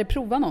vågar aldrig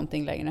prova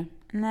någonting längre.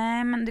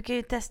 Nej, men du kan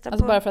ju testa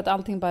alltså på... bara för att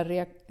allting bara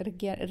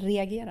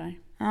reagerar.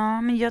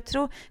 Ja, men jag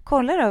tror...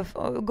 Kolla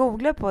då,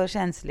 googla på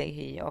känslig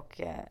hy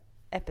och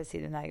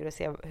äppelcidervinäger och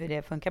se hur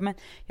det funkar. Men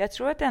jag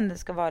tror att det ändå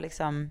ska vara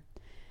liksom...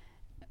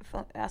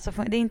 Alltså,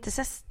 det är inte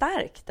så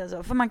starkt.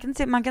 Alltså.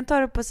 För man kan ta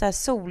det på så här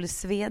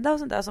solsveda och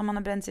sånt där. Alltså om man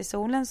har bränt sig i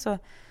solen så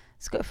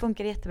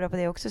funkar det jättebra på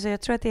det också. Så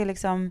jag tror att det är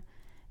liksom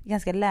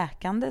ganska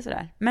läkande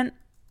sådär. Men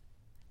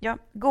jag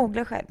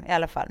googlar själv i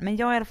alla fall. Men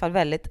jag är i alla fall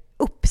väldigt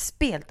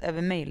uppspelt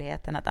över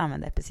möjligheten att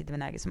använda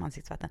äppelcidervinäger som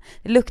ansiktsvatten.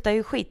 Det luktar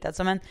ju skit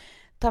alltså. Men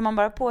tar man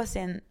bara på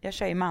sin... Jag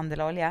kör ju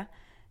mandelolja.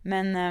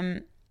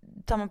 Men...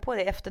 tar man på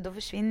det efter, då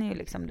försvinner ju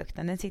liksom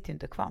lukten. Den sitter ju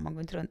inte kvar, man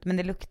går inte runt. Men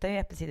det luktar ju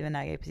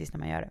äppelcidervinäger precis när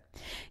man gör det.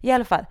 I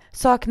alla fall,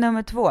 sak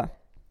nummer 2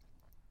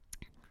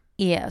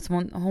 är,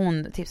 som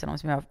hon tipsade om,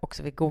 som jag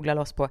också fick googla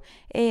loss på,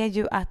 är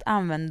ju att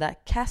använda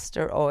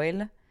castor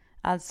oil,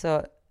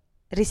 alltså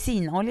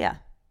resinolja,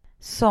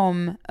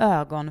 som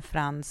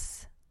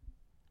ögonfrans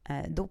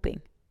doping.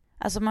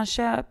 Alltså man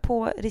kör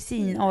på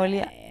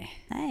resinolja.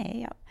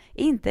 Nej,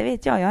 inte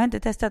vet jag har inte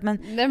testat, men...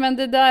 Nej, men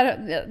det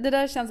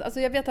där känns... Alltså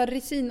jag vet att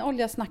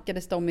resinolja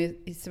snackades det om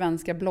i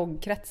svenska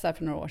bloggkretsar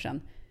för några år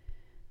sedan.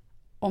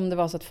 Om det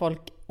var så att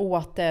folk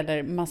åt det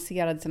eller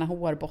masserade sina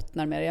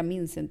hårbottnar med det, jag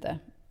minns inte.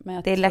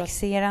 Men det är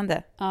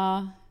laxerande.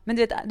 Ja. Men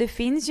du vet, det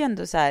finns ju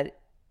ändå så här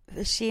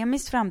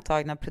kemiskt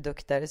framtagna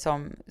produkter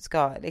som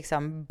ska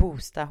liksom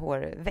boosta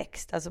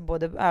hårväxt. Alltså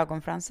både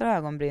ögonfransar och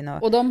ögonbryn.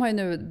 Och de har ju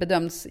nu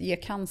bedömts ge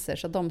cancer,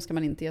 så de ska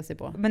man inte ge sig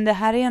på. Men det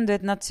här är ju ändå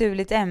ett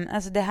naturligt ämne.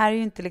 Alltså det här är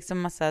ju inte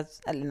liksom massa,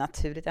 eller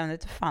naturligt ämne,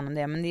 inte fan om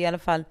det är. Men det är i alla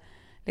fall,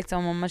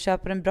 liksom om man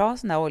köper en bra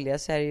sån där olja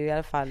så är det ju i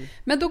alla fall...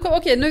 Men då,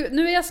 okej,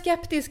 nu är jag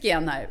skeptisk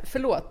igen här.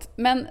 Förlåt.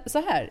 Men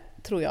så här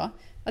tror jag.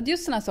 Att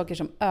just såna här saker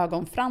som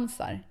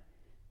ögonfransar,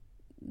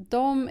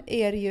 de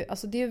är ju,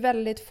 alltså det är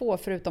väldigt få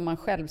förutom man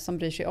själv som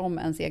bryr sig om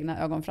ens egna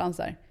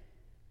ögonfransar.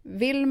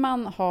 Vill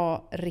man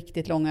ha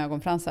riktigt långa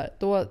ögonfransar,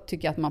 då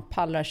tycker jag att man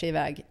pallar sig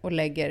iväg och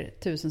lägger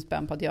 1000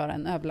 spänn på att göra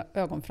en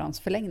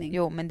ögonfransförlängning.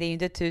 Jo, men det är ju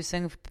inte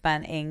 1000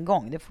 spänn en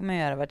gång. Det får man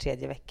göra var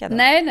 3:e vecka då.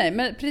 Nej,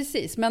 men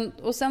precis.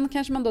 Och sen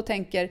kanske man då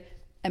tänker,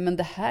 men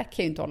det här kan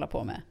jag ju inte hålla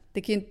på med.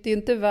 Det är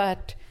inte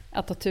värt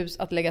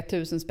att lägga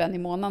 1000 spänn i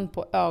månaden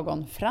på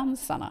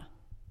ögonfransarna.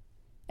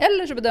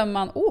 Eller så bedömer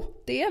man,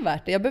 det är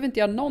värt det. Jag behöver inte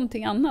göra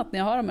någonting annat när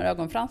jag har de här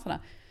ögonfransarna.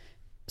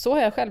 Så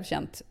har jag själv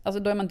känt. Alltså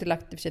då har man inte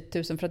lagt i och för sig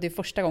 1000 för att det är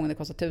första gången det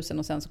kostar 1000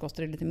 och sen så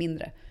kostar det lite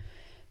mindre.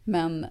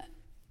 Men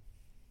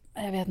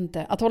jag vet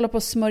inte. Att hålla på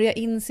att smörja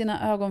in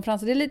sina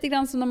ögonfransar. Det är lite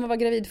grann som när man var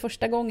gravid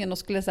första gången och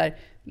skulle så här,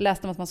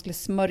 läste om att man skulle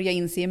smörja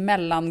in sig i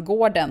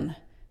mellangården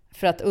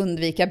för att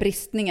undvika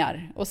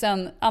bristningar. Och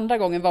sen andra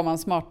gången var man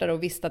smartare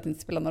och visste att det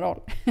inte spelar någon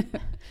roll.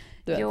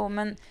 Jo,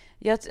 men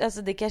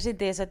alltså det kanske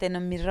inte är så att det är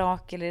någon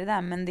mirakel i det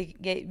där, men det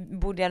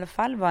borde i alla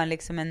fall vara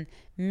liksom en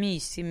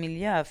mysig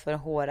miljö för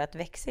hår att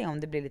växa i om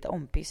det blir lite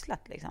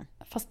ompysslat liksom.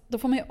 Fast då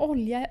får man ju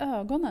olja i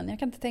ögonen. Jag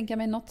kan inte tänka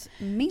mig något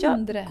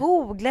mindre. Ja,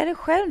 googla det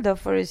själv då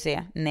får du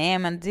se. Nej,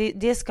 men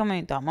det ska man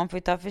ju inte ha. Man får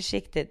ju ta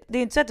försiktigt. Det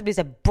är inte så att det blir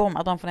så här bom,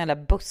 att de får en hela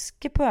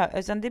buske på,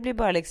 utan det blir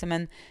bara liksom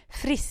en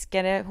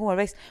friskare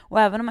hårväxt.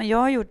 Och även om jag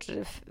har gjort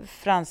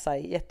fransar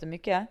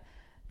jättemycket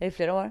i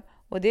flera år,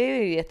 och det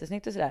är ju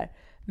jättesnyggt och sådär.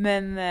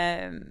 Men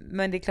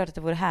det är klart att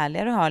det vore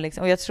härligare att ha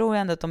liksom. Och jag tror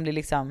ändå att de blir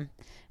liksom,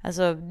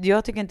 alltså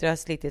jag tycker inte det har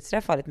slitit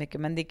så farligt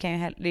mycket, men det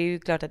är ju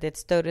klart att det är ett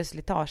större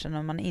slitage än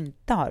om man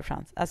inte har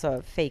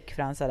alltså fake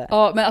fransar där.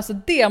 Ja, men alltså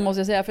det måste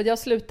jag säga, för jag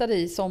slutade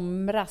i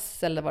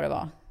somras eller vad det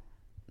var,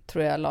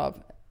 tror jag la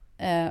av.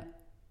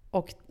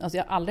 Och alltså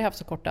jag har aldrig haft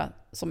så korta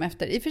som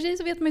efter. I och för sig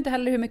så vet man inte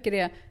heller hur mycket det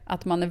är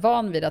att man är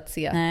van vid att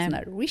se såna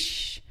här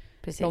wish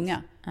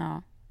långa.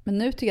 Ja. Men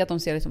nu tycker jag att de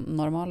ser liksom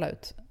normala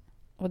ut.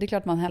 Och det är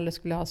klart man hellre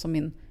skulle ha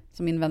som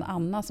min vän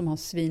Anna som har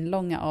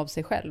svinlånga av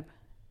sig själv.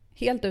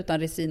 Helt utan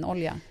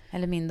resinolja.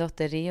 Eller min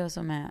dotter Rio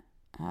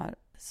har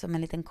som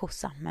en liten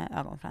kossa med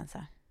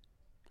ögonfransar.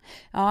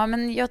 Ja,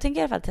 men jag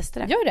tänker i alla fall testa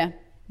det. Gör det.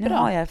 Nu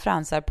har jag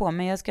fransar på,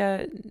 men jag ska...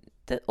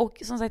 Och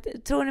som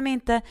sagt, tror ni mig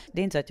inte...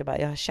 Det är inte så att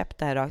jag har köpt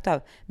det här rakt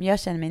av. Men jag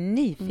känner mig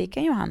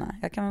nyfiken, Johanna.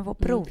 Jag kan väl få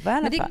prova i alla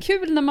fall. Men det är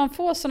kul när man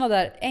får såna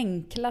där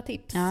enkla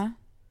tips. Ja.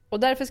 Och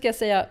därför ska jag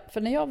säga,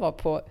 för när jag var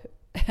på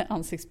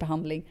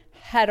ansiktsbehandling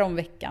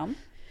häromveckan,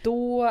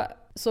 då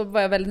så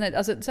var jag väldigt nöjd.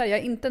 Alltså, så här, jag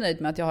är inte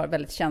nöjd med att jag har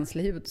väldigt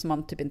känslig hud som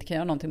man typ inte kan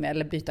göra någonting med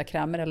eller byta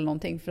krämer eller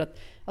någonting. För att,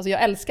 alltså,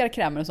 jag älskar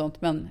krämer och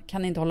sånt, men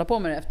kan inte hålla på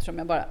med det eftersom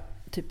jag bara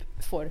typ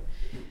får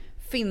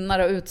finnar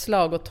och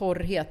utslag och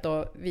torrhet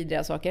och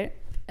vidriga saker.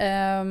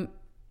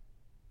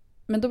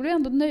 Men då blev jag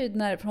ändå nöjd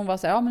när hon var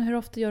så här, ja men hur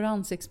ofta gör du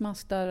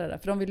ansiktsmask där?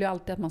 För de vill ju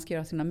alltid att man ska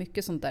göra sina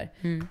mycket sånt där.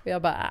 Och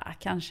jag bara,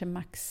 kanske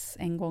max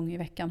en gång i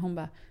veckan. Hon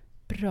bara,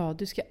 bra,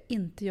 du ska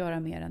inte göra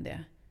mer än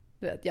det.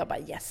 Jag bara,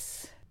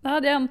 yes. Då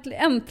hade jag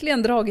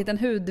äntligen dragit en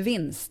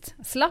hudvinst.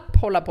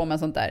 Slapp hålla på med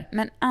sånt där.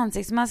 Men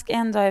ansiktsmask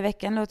en dag i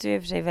veckan låter ju i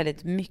och för sig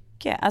väldigt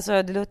mycket.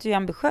 Alltså det låter ju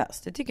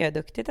ambitiöst. Det tycker jag är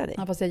duktigt av dig.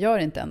 Ja, fast jag gör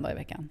inte en dag i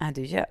veckan. Nej,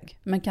 du ljög.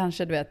 Men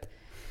kanske, du vet.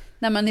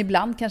 Nej, men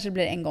ibland kanske det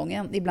blir en gång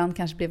igen. Ibland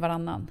kanske det blir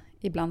varannan.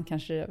 Ibland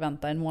kanske jag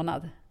väntar en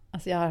månad.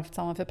 Alltså jag har haft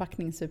samma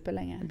förpackning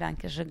superlänge.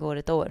 Ibland kanske det går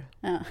ett år.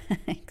 Ja,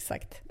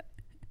 exakt.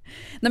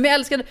 Nej, men jag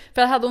älskar,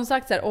 för hade hon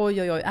sagt så här, oj,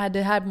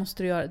 det här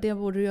måste du göra, det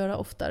borde du göra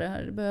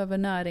oftare, du behöver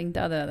näring,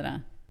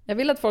 där. Jag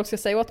vill att folk ska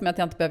säga åt mig att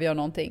jag inte behöver göra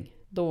någonting.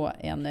 Då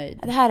är jag nöjd.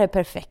 Det här är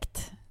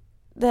perfekt.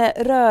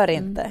 Rör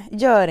inte,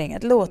 gör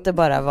inget, låt det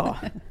bara vara.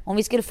 Om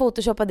vi skulle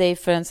photoshoppa dig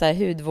för en så här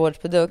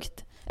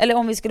hudvårdsprodukt, eller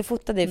om vi skulle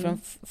fota dig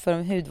för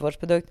en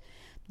hudvårdsprodukt,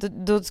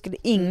 då skulle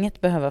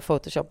inget behöva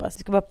photoshoppas. Det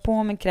skulle bara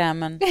på med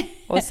krämen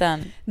och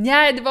sen...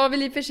 Nej, det var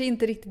väl i och för sig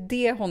inte riktigt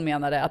det hon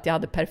menade, att jag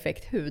hade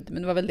perfekt hud.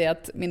 Men det var väl det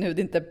att min hud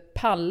inte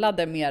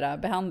pallade mera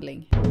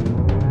behandling.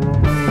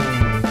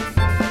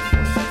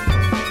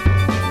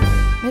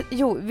 Men,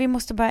 jo, vi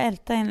måste bara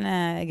älta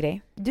en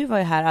grej. Du var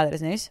ju här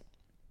alldeles nyss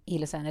i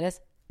Los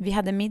Angeles. Vi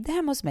hade middag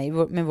hemma hos mig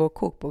med vår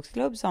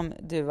kokboksklubb som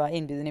du var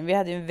inbjuden i. Vi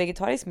hade ju en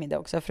vegetarisk middag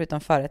också,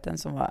 förutom förrätten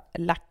som var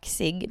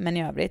laxig, men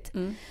i övrigt.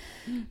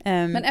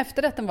 Men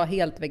efterrätten var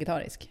helt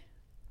vegetarisk.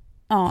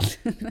 Ja,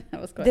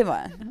 det var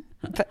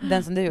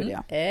den som du gjorde,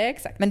 ja.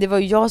 Exakt. Men det var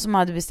ju jag som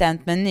hade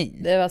bestämt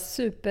menyn. Det var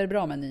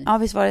superbra meny. Ja,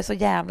 visst var det så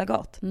jävla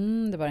gott.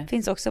 Det var det.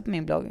 Finns också på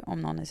min blogg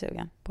om någon är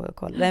sugen på att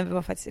kolla. Den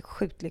var faktiskt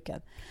sjukt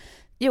lyckad.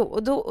 Jo,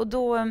 och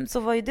då så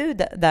var ju du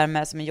där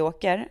med som en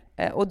joker.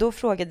 Och då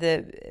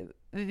frågade...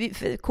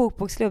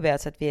 kokboksklubb är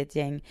alltså att vi är ett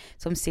gäng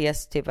som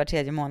ses typ var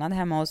 3:e månad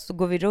hemma hos, så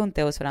går vi runt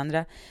det hos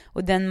varandra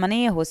och den man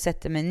är hos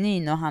sätter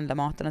menyn och handlar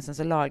maten och sen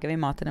så lagar vi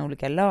maten i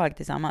olika lag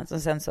tillsammans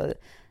och sen så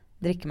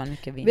dricker man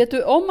mycket vin. Vet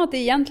du om att det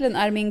egentligen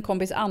är min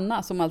kompis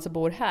Anna som alltså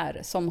bor här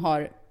som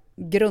har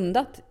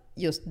grundat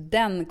just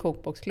den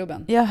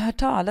kokboksklubben? Jag har hört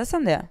talas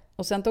om det.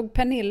 Och sen tog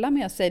Pernilla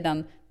med sig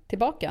den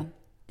tillbaka.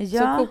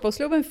 Ja. Så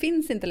kokboksklubben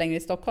finns inte längre i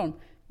Stockholm,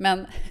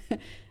 men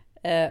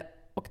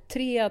och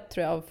 3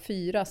 tror jag av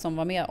 4 som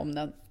var med om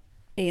den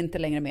är inte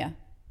längre med.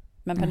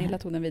 Men Pernilla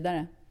tog den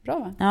vidare. Bra,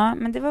 va? Ja,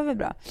 men det var väl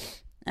bra.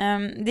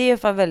 Det är i alla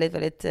fall väldigt,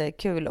 väldigt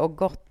kul och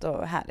gott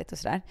och härligt och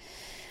sådär.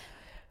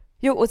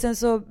 Jo, och sen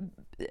så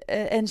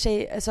en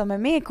tjej som är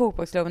med i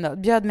kokboksklubben då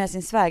bjöd med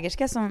sin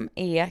svägerska som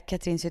är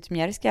Katrin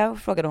Zytomierska och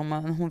frågade om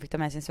hon fick ta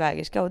med sin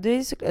svägerska. Och det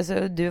är så, alltså,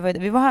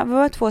 vi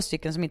var 2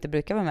 stycken som inte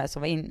brukar vara med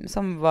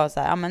som var så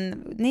här, ja men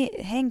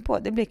ni häng på,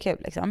 det blir kul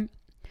liksom.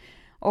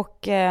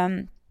 Och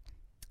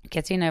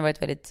Katrin har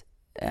varit väldigt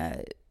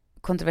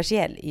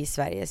kontroversiell i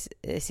Sverige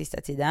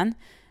sista tiden.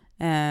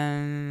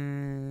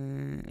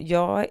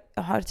 Jag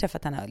har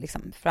träffat henne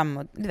liksom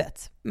framåt, du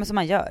vet, men som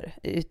man gör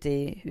ute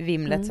i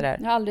vimlet sådär.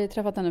 Jag har aldrig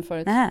träffat henne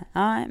förut.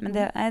 Nej, men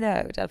det har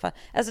jag gjort i alla fall.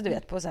 Alltså du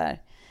vet på så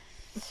här,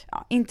 vi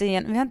har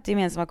inte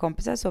gemensamma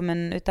kompisar så,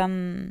 men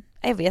utan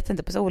jag vet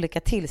inte, på så olika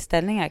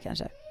tillställningar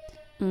kanske.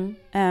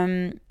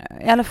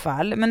 I alla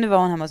fall, men nu var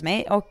hon hemma hos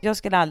mig och jag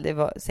skulle aldrig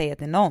säga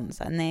till någon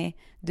så här, nej,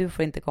 du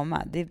får inte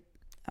komma. Det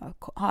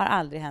har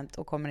aldrig hänt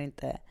och kommer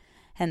inte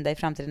hända i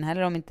framtiden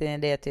heller, om inte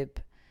det är typ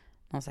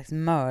någon slags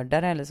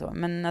mördare eller så.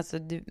 Men alltså,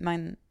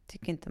 man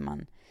tycker inte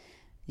man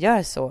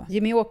gör så.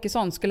 Jimmy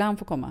Åkesson, skulle han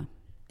få komma?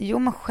 Jo,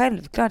 men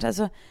självklart.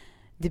 Alltså,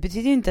 det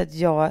betyder ju inte att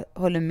jag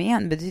håller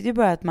med. Det betyder ju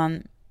bara att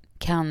man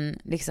kan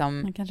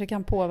liksom... Man kanske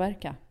kan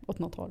påverka åt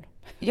något håll.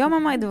 Ja,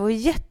 mamma, det var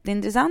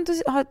jätteintressant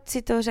att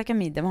sitta och käka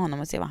middag med honom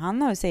och se vad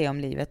han har att säga om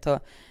livet. Och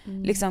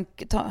liksom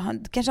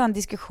kanske ha en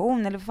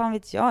diskussion, eller vad fan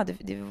vet jag.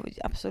 Det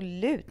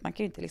absolut, man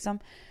kan ju inte liksom...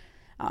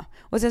 Ja.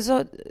 Och sen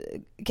så,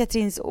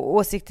 Katrins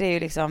åsikter är ju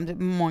liksom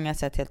på många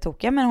sätt helt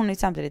tokiga, men hon är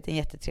samtidigt en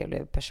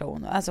jättetrevlig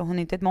person. Alltså hon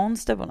är inte ett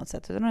monster på något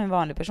sätt, utan hon är en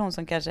vanlig person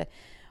som kanske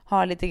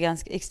har lite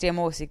ganska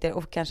extrema åsikter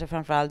och kanske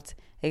framförallt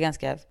är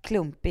ganska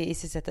klumpig i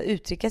sitt sätt att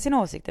uttrycka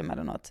sina åsikter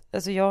emellanåt.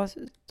 Alltså jag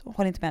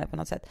håller inte med det på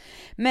något sätt.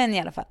 Men i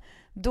alla fall,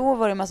 då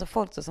var det en massa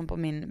folk som på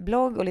min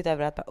blogg och lite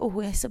överallt bara,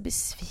 jag är så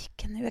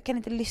besviken nu, jag kan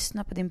inte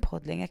lyssna på din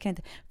podd längre, jag kan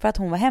inte, för att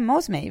hon var hemma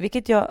hos mig,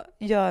 vilket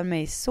gör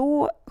mig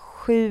så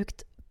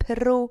sjukt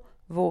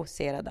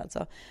provocerad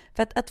alltså.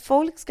 För att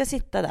folk ska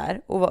sitta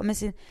där och vara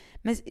med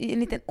en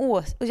liten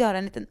och göra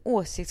en liten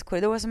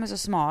åsiktskorridor som är så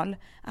smal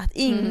att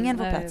ingen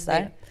får plats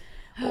där.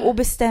 Och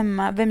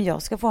bestämma vem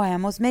jag ska få ha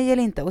hemma hos mig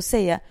eller inte, och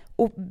säga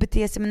och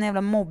bete sig med en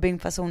jävla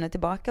mobbingfasoner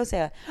tillbaka och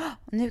säga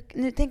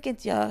nu tänker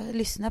inte jag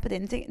lyssna på det.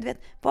 Du vet,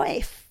 vad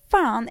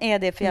fan är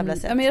det för jävla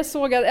sätt? Ja, men jag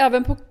såg att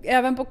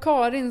även på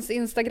Karins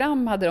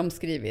Instagram hade de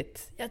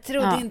skrivit, jag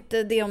trodde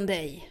inte det om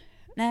dig.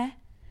 Nej.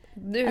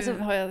 Nu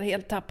har jag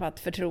helt tappat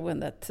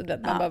förtroendet.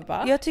 Man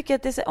bara, jag tycker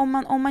att det är,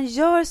 om man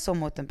gör så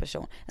mot en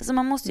person, alltså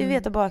man måste ju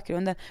veta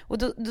bakgrunden, och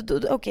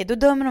då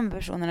dömer de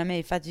personerna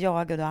mig för att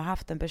jag har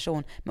haft en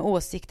person med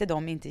åsikter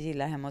de inte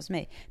gillar hemma hos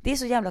mig. Det är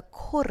så jävla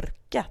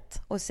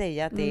korkat att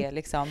säga att det är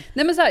liksom...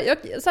 Nej, men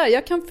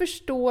jag kan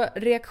förstå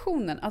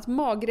reaktionen, att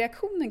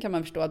magreaktionen kan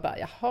man förstå, att bara,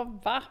 jaha,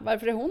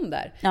 varför är hon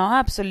där? Ja,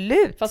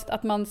 absolut. Fast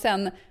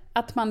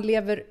att man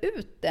lever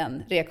ut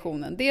den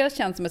reaktionen, det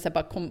känns som ett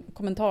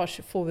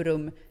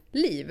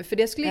kommentarsforum-liv. För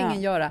det skulle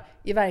ingen göra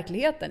i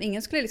verkligheten.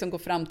 Ingen skulle liksom gå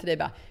fram till dig och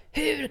bara,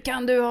 hur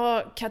kan du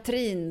ha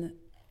Katrin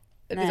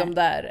liksom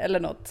där, eller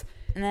något.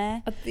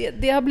 Nej. Att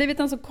det har blivit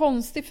en så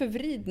konstig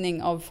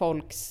förvridning av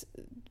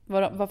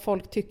vad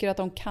folk tycker att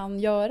de kan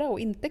göra och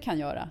inte kan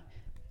göra.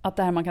 Att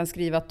det här man kan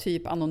skriva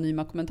typ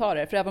anonyma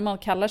kommentarer. För även om man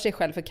kallar sig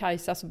själv för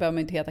Kajsa så behöver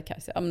man inte heta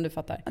Kajsa. Ja, men du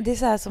fattar. Det är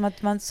så här som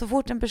att man, så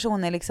fort en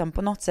person är liksom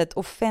på något sätt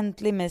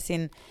offentlig med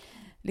sin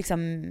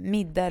liksom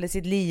middag eller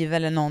sitt liv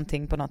eller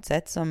någonting på något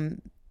sätt,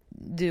 som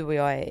du och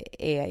jag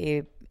är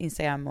i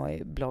Instagram och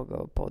i blogg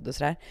och podd och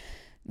sådär,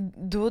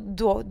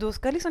 då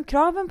ska liksom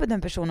kraven på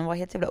den personen vara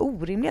helt jävla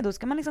orimliga. Då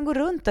ska man liksom gå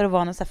runt där och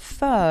vara någon så här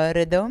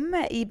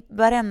föredöme i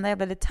varenda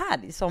jävla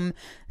detalj som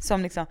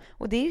liksom,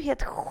 och det är ju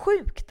helt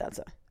sjukt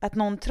alltså att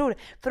någon tror,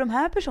 för de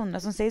här personerna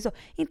som säger så,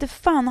 inte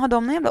fan har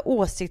de någon jävla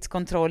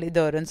åsiktskontroll i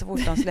dörren så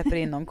fort de släpper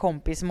in någon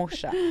kompis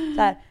morsa.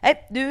 Så här,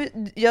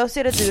 jag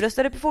ser att du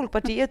röstade på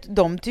Folkpartiet,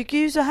 de tycker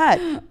ju så här.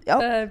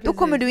 Ja, då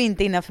kommer du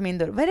inte innanför min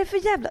dörr. Vad är det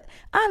för jävla,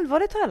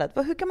 allvarligt talat,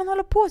 hur kan man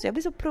hålla på så? Jag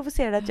blir så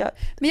provocerad att jag...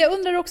 Men jag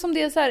undrar också om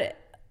det är så här,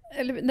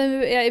 eller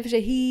nu är jag i och för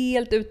sig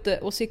helt ute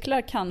och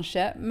cyklar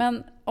kanske,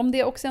 men om det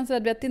är också en sån här,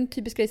 det är en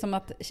typisk grej som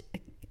att,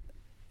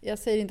 jag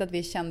säger inte att vi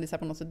är kändisar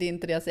på något sätt, det är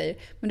inte det jag säger,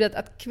 men det är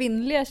att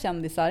kvinnliga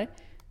kändisar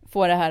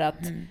får det här att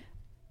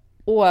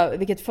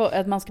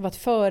att man ska vara ett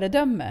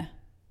föredöme.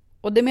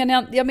 Och det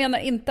jag menar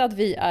inte att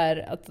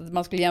att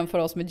man skulle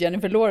jämföra oss med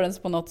Jennifer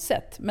Lawrence på något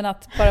sätt, men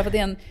att bara för att det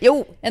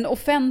är en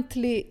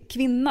offentlig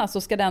kvinna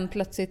så ska den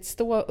plötsligt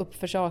stå upp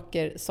för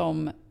saker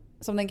som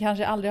den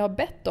kanske aldrig har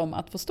bett om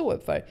att få stå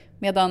upp för.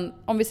 Medan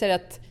om vi säger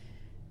att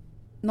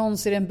någon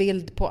ser en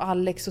bild på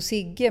Alex och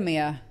Sigge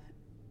med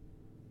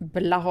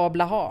blaha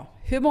blaha.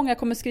 Hur många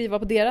kommer skriva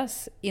på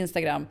deras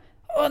Instagram?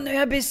 Nu är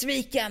jag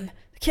besviken.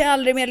 Kan jag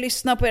aldrig mer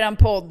lyssna på eran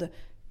podd.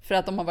 För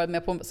att de har varit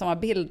med på samma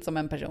bild som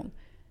en person.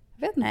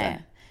 Jag vet inte.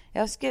 Nej.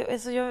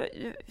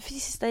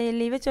 Sista i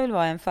livet jag vill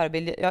vara en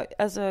förebild.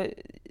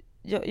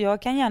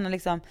 Jag kan gärna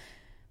liksom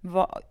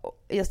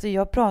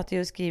jag pratar ju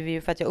och skriver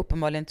ju för att jag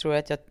uppenbarligen tror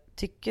att jag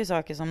tycker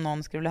saker som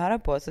någon skulle vilja höra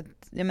på. Så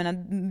jag menar,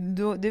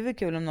 det är väl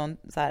kul om någon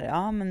så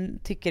här, men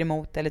tycker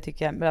emot eller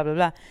tycker bla bla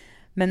bla.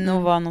 Men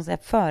att vara någon sån här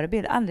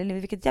förebild, aldrig,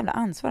 vilket jävla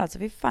ansvar alltså.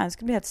 Fy fan, jag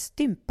skulle bli helt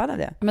stympad av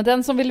det. Men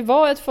den som vill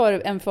vara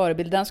en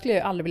förebild, den skulle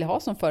jag ju aldrig vilja ha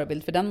som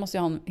förebild. För den måste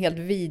ju ha en helt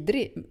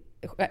vidrig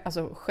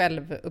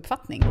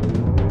självuppfattning.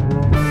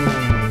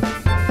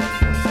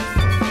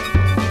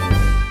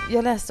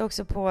 Jag läste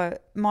också på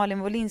Malin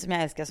Wollin som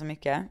jag älskar så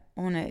mycket.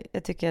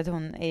 Jag tycker att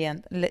hon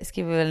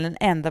skriver väl den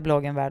enda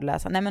bloggen värd att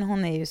läsa. Nej, men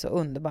hon är ju så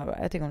underbar.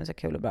 Jag tycker hon är så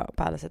kul och bra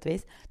på alla sätt och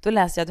vis. Då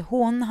läste jag att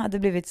hon hade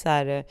blivit så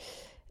här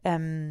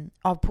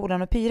av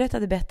Polarn och Pyret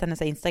hade bett henne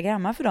så här,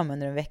 instagramma för dem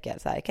under en vecka.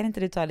 Så här, kan inte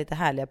du ta lite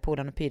härliga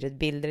Polarn och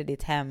Pyret-bilder i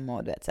ditt hem?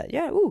 Och du vet, så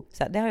här,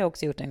 så här, det har jag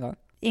också gjort en gång.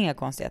 Inga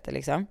konstigheter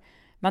liksom.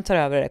 Man tar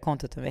över det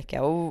kontot en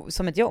vecka och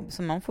som ett jobb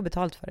som man får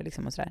betalt för det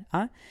liksom och sådär.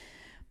 Ja.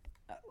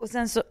 Och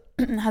sen så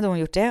hade hon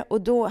gjort det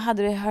och då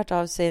hade det hört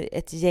av sig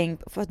ett gäng,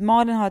 för att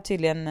Malin har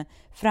tydligen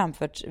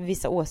framfört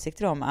vissa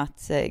åsikter om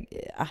att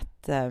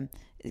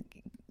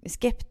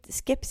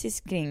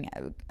skepsis kring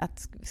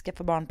att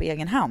skaffa barn på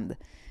egen hand.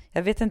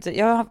 Jag vet inte,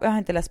 jag har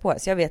inte läst på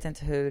så jag vet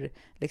inte hur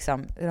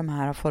de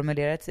här har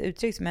formulerat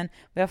uttryck, men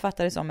vad jag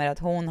fattar det som är att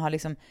hon har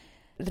liksom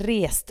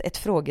rest ett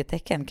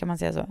frågetecken, kan man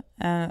säga så,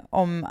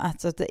 om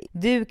att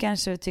du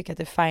kanske tycker att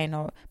det är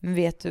fine, men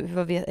vet du,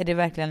 är det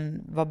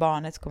verkligen vad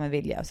barnet kommer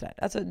vilja och sådär.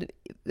 Alltså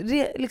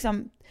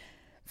liksom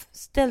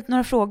ställt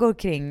några frågor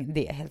kring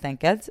det helt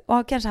enkelt och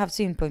har kanske haft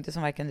synpunkter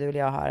som varken du eller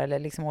jag har, eller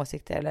liksom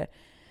åsikter,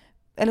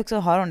 eller också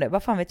har hon det,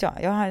 vad fan vet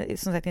jag har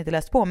som sagt inte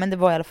läst på, men det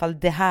var i alla fall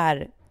det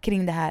här,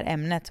 kring det här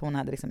ämnet hon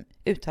hade liksom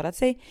uttalat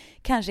sig,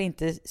 kanske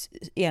inte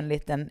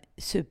enligt den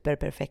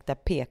superperfekta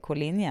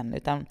PK-linjen,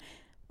 utan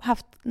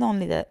haft någon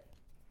lite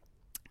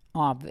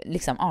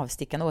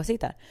avstickande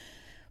åsikter.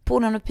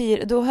 Polarn och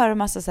Pyret, då hör en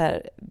massa så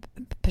här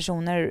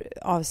personer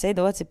av sig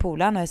då till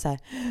Polarn och är så här: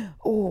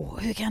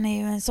 hur kan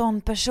ju en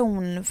sån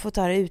person få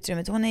ta det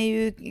utrymmet? Hon är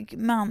ju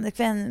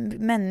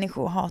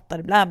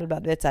människohatare, bla bla bla,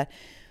 du vet så här.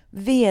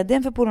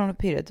 VD:n för Polarn och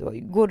Pyret då,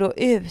 går då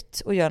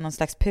ut och gör någon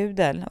slags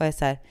pudel och är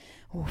så här: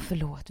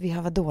 förlåt, vi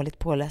har varit dåligt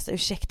pålästa.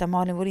 Ursäkta,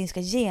 Malin Wohlin ska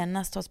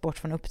genast tas bort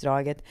från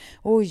uppdraget.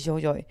 Oj.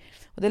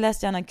 Och då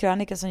läste jag en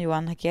krönika som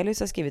Johan Hakelius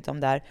har skrivit om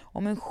där,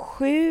 om hur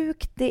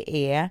sjukt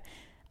det är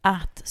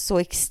att så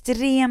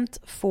extremt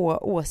få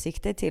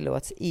åsikter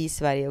tillåts i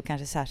Sverige och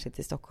kanske särskilt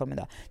i Stockholm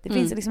idag. Det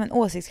finns liksom en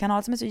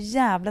åsiktskanal som är så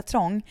jävla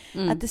trång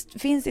att det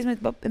finns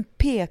liksom en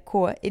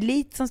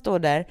PK-elit som står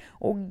där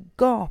och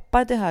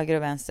gapar till höger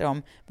och vänster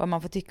om vad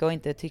man får tycka och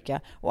inte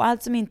tycka. Och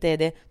allt som inte är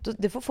det,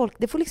 det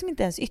får liksom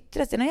inte ens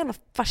yttras. Det är något jävla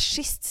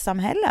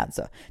fascistsamhälle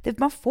alltså.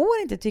 Man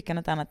får inte tycka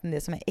något annat än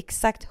det som är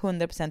exakt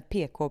 100%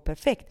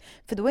 PK-perfekt.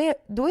 För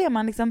då är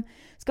man liksom,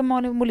 ska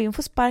Malin Wohlin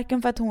få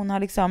sparken för att hon har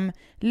liksom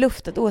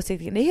luftat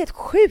åsikter? Det är helt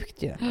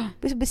sjukt ju. Jag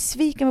blir så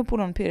besviken på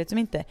Polarn och Pyret som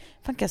inte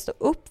fan kan stå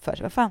upp för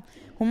sig. Vad fan?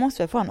 Hon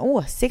måste väl få en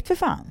åsikt för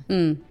fan.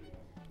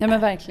 Ja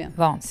men verkligen.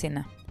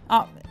 Vansinne.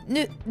 Ja,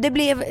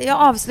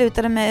 jag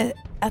avslutade med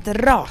att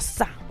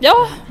rasa.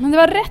 Ja, men det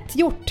var rätt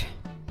gjort.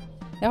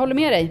 Jag håller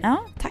med dig.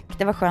 Ja, tack.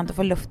 Det var skönt att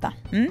få lufta.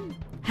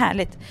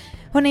 Härligt.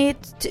 Hörrni,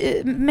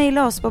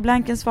 mejla oss på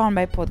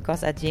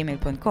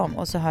blankensvanbergpodcast@gmail.com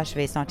och så hörs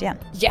vi snart igen.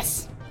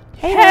 Yes.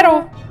 Hej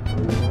då!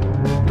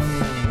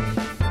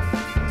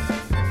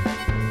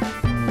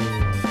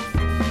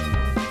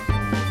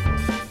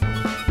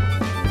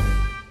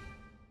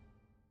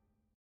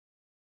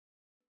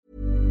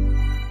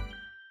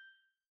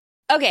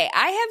 Okay,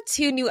 I have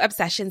two new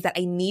obsessions that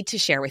I need to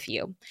share with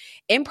you.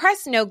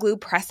 Impress No Glue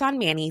Press-On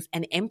Manis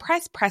and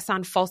Impress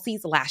Press-On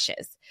Falsies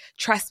Lashes.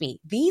 Trust me,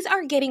 these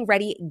are getting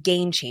ready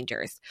game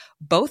changers.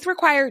 Both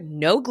require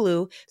no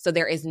glue, so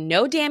there is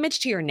no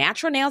damage to your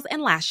natural nails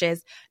and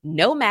lashes,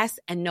 no mess,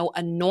 and no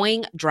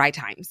annoying dry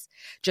times.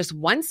 Just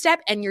one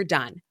step and you're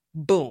done.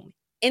 Boom.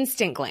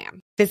 Instant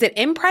glam. Visit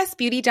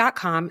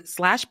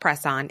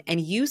impressbeauty.com/presson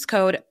and use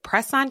code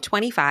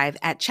PRESSON25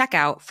 at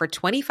checkout for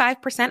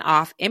 25%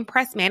 off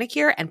Impress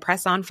Manicure and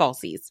Press-On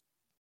Falsies.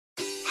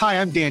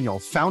 Hi, I'm Daniel,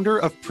 founder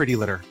of Pretty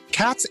Litter.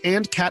 Cats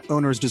and cat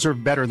owners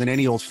deserve better than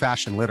any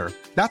old-fashioned litter.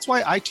 That's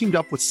why I teamed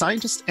up with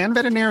scientists and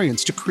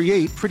veterinarians to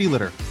create Pretty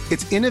Litter.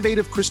 Its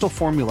innovative crystal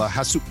formula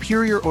has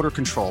superior odor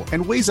control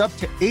and weighs up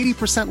to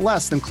 80%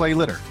 less than clay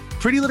litter.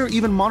 Pretty Litter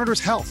even monitors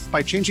health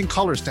by changing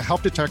colors to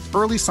help detect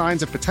early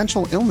signs of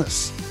potential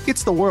illness.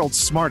 It's the world's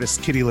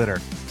smartest kitty litter.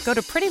 Go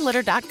to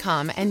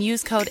prettylitter.com and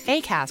use code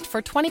ACAST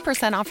for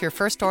 20% off your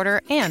first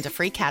order and a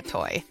free cat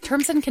toy.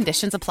 Terms and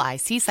conditions apply.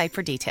 See site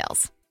for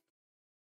details.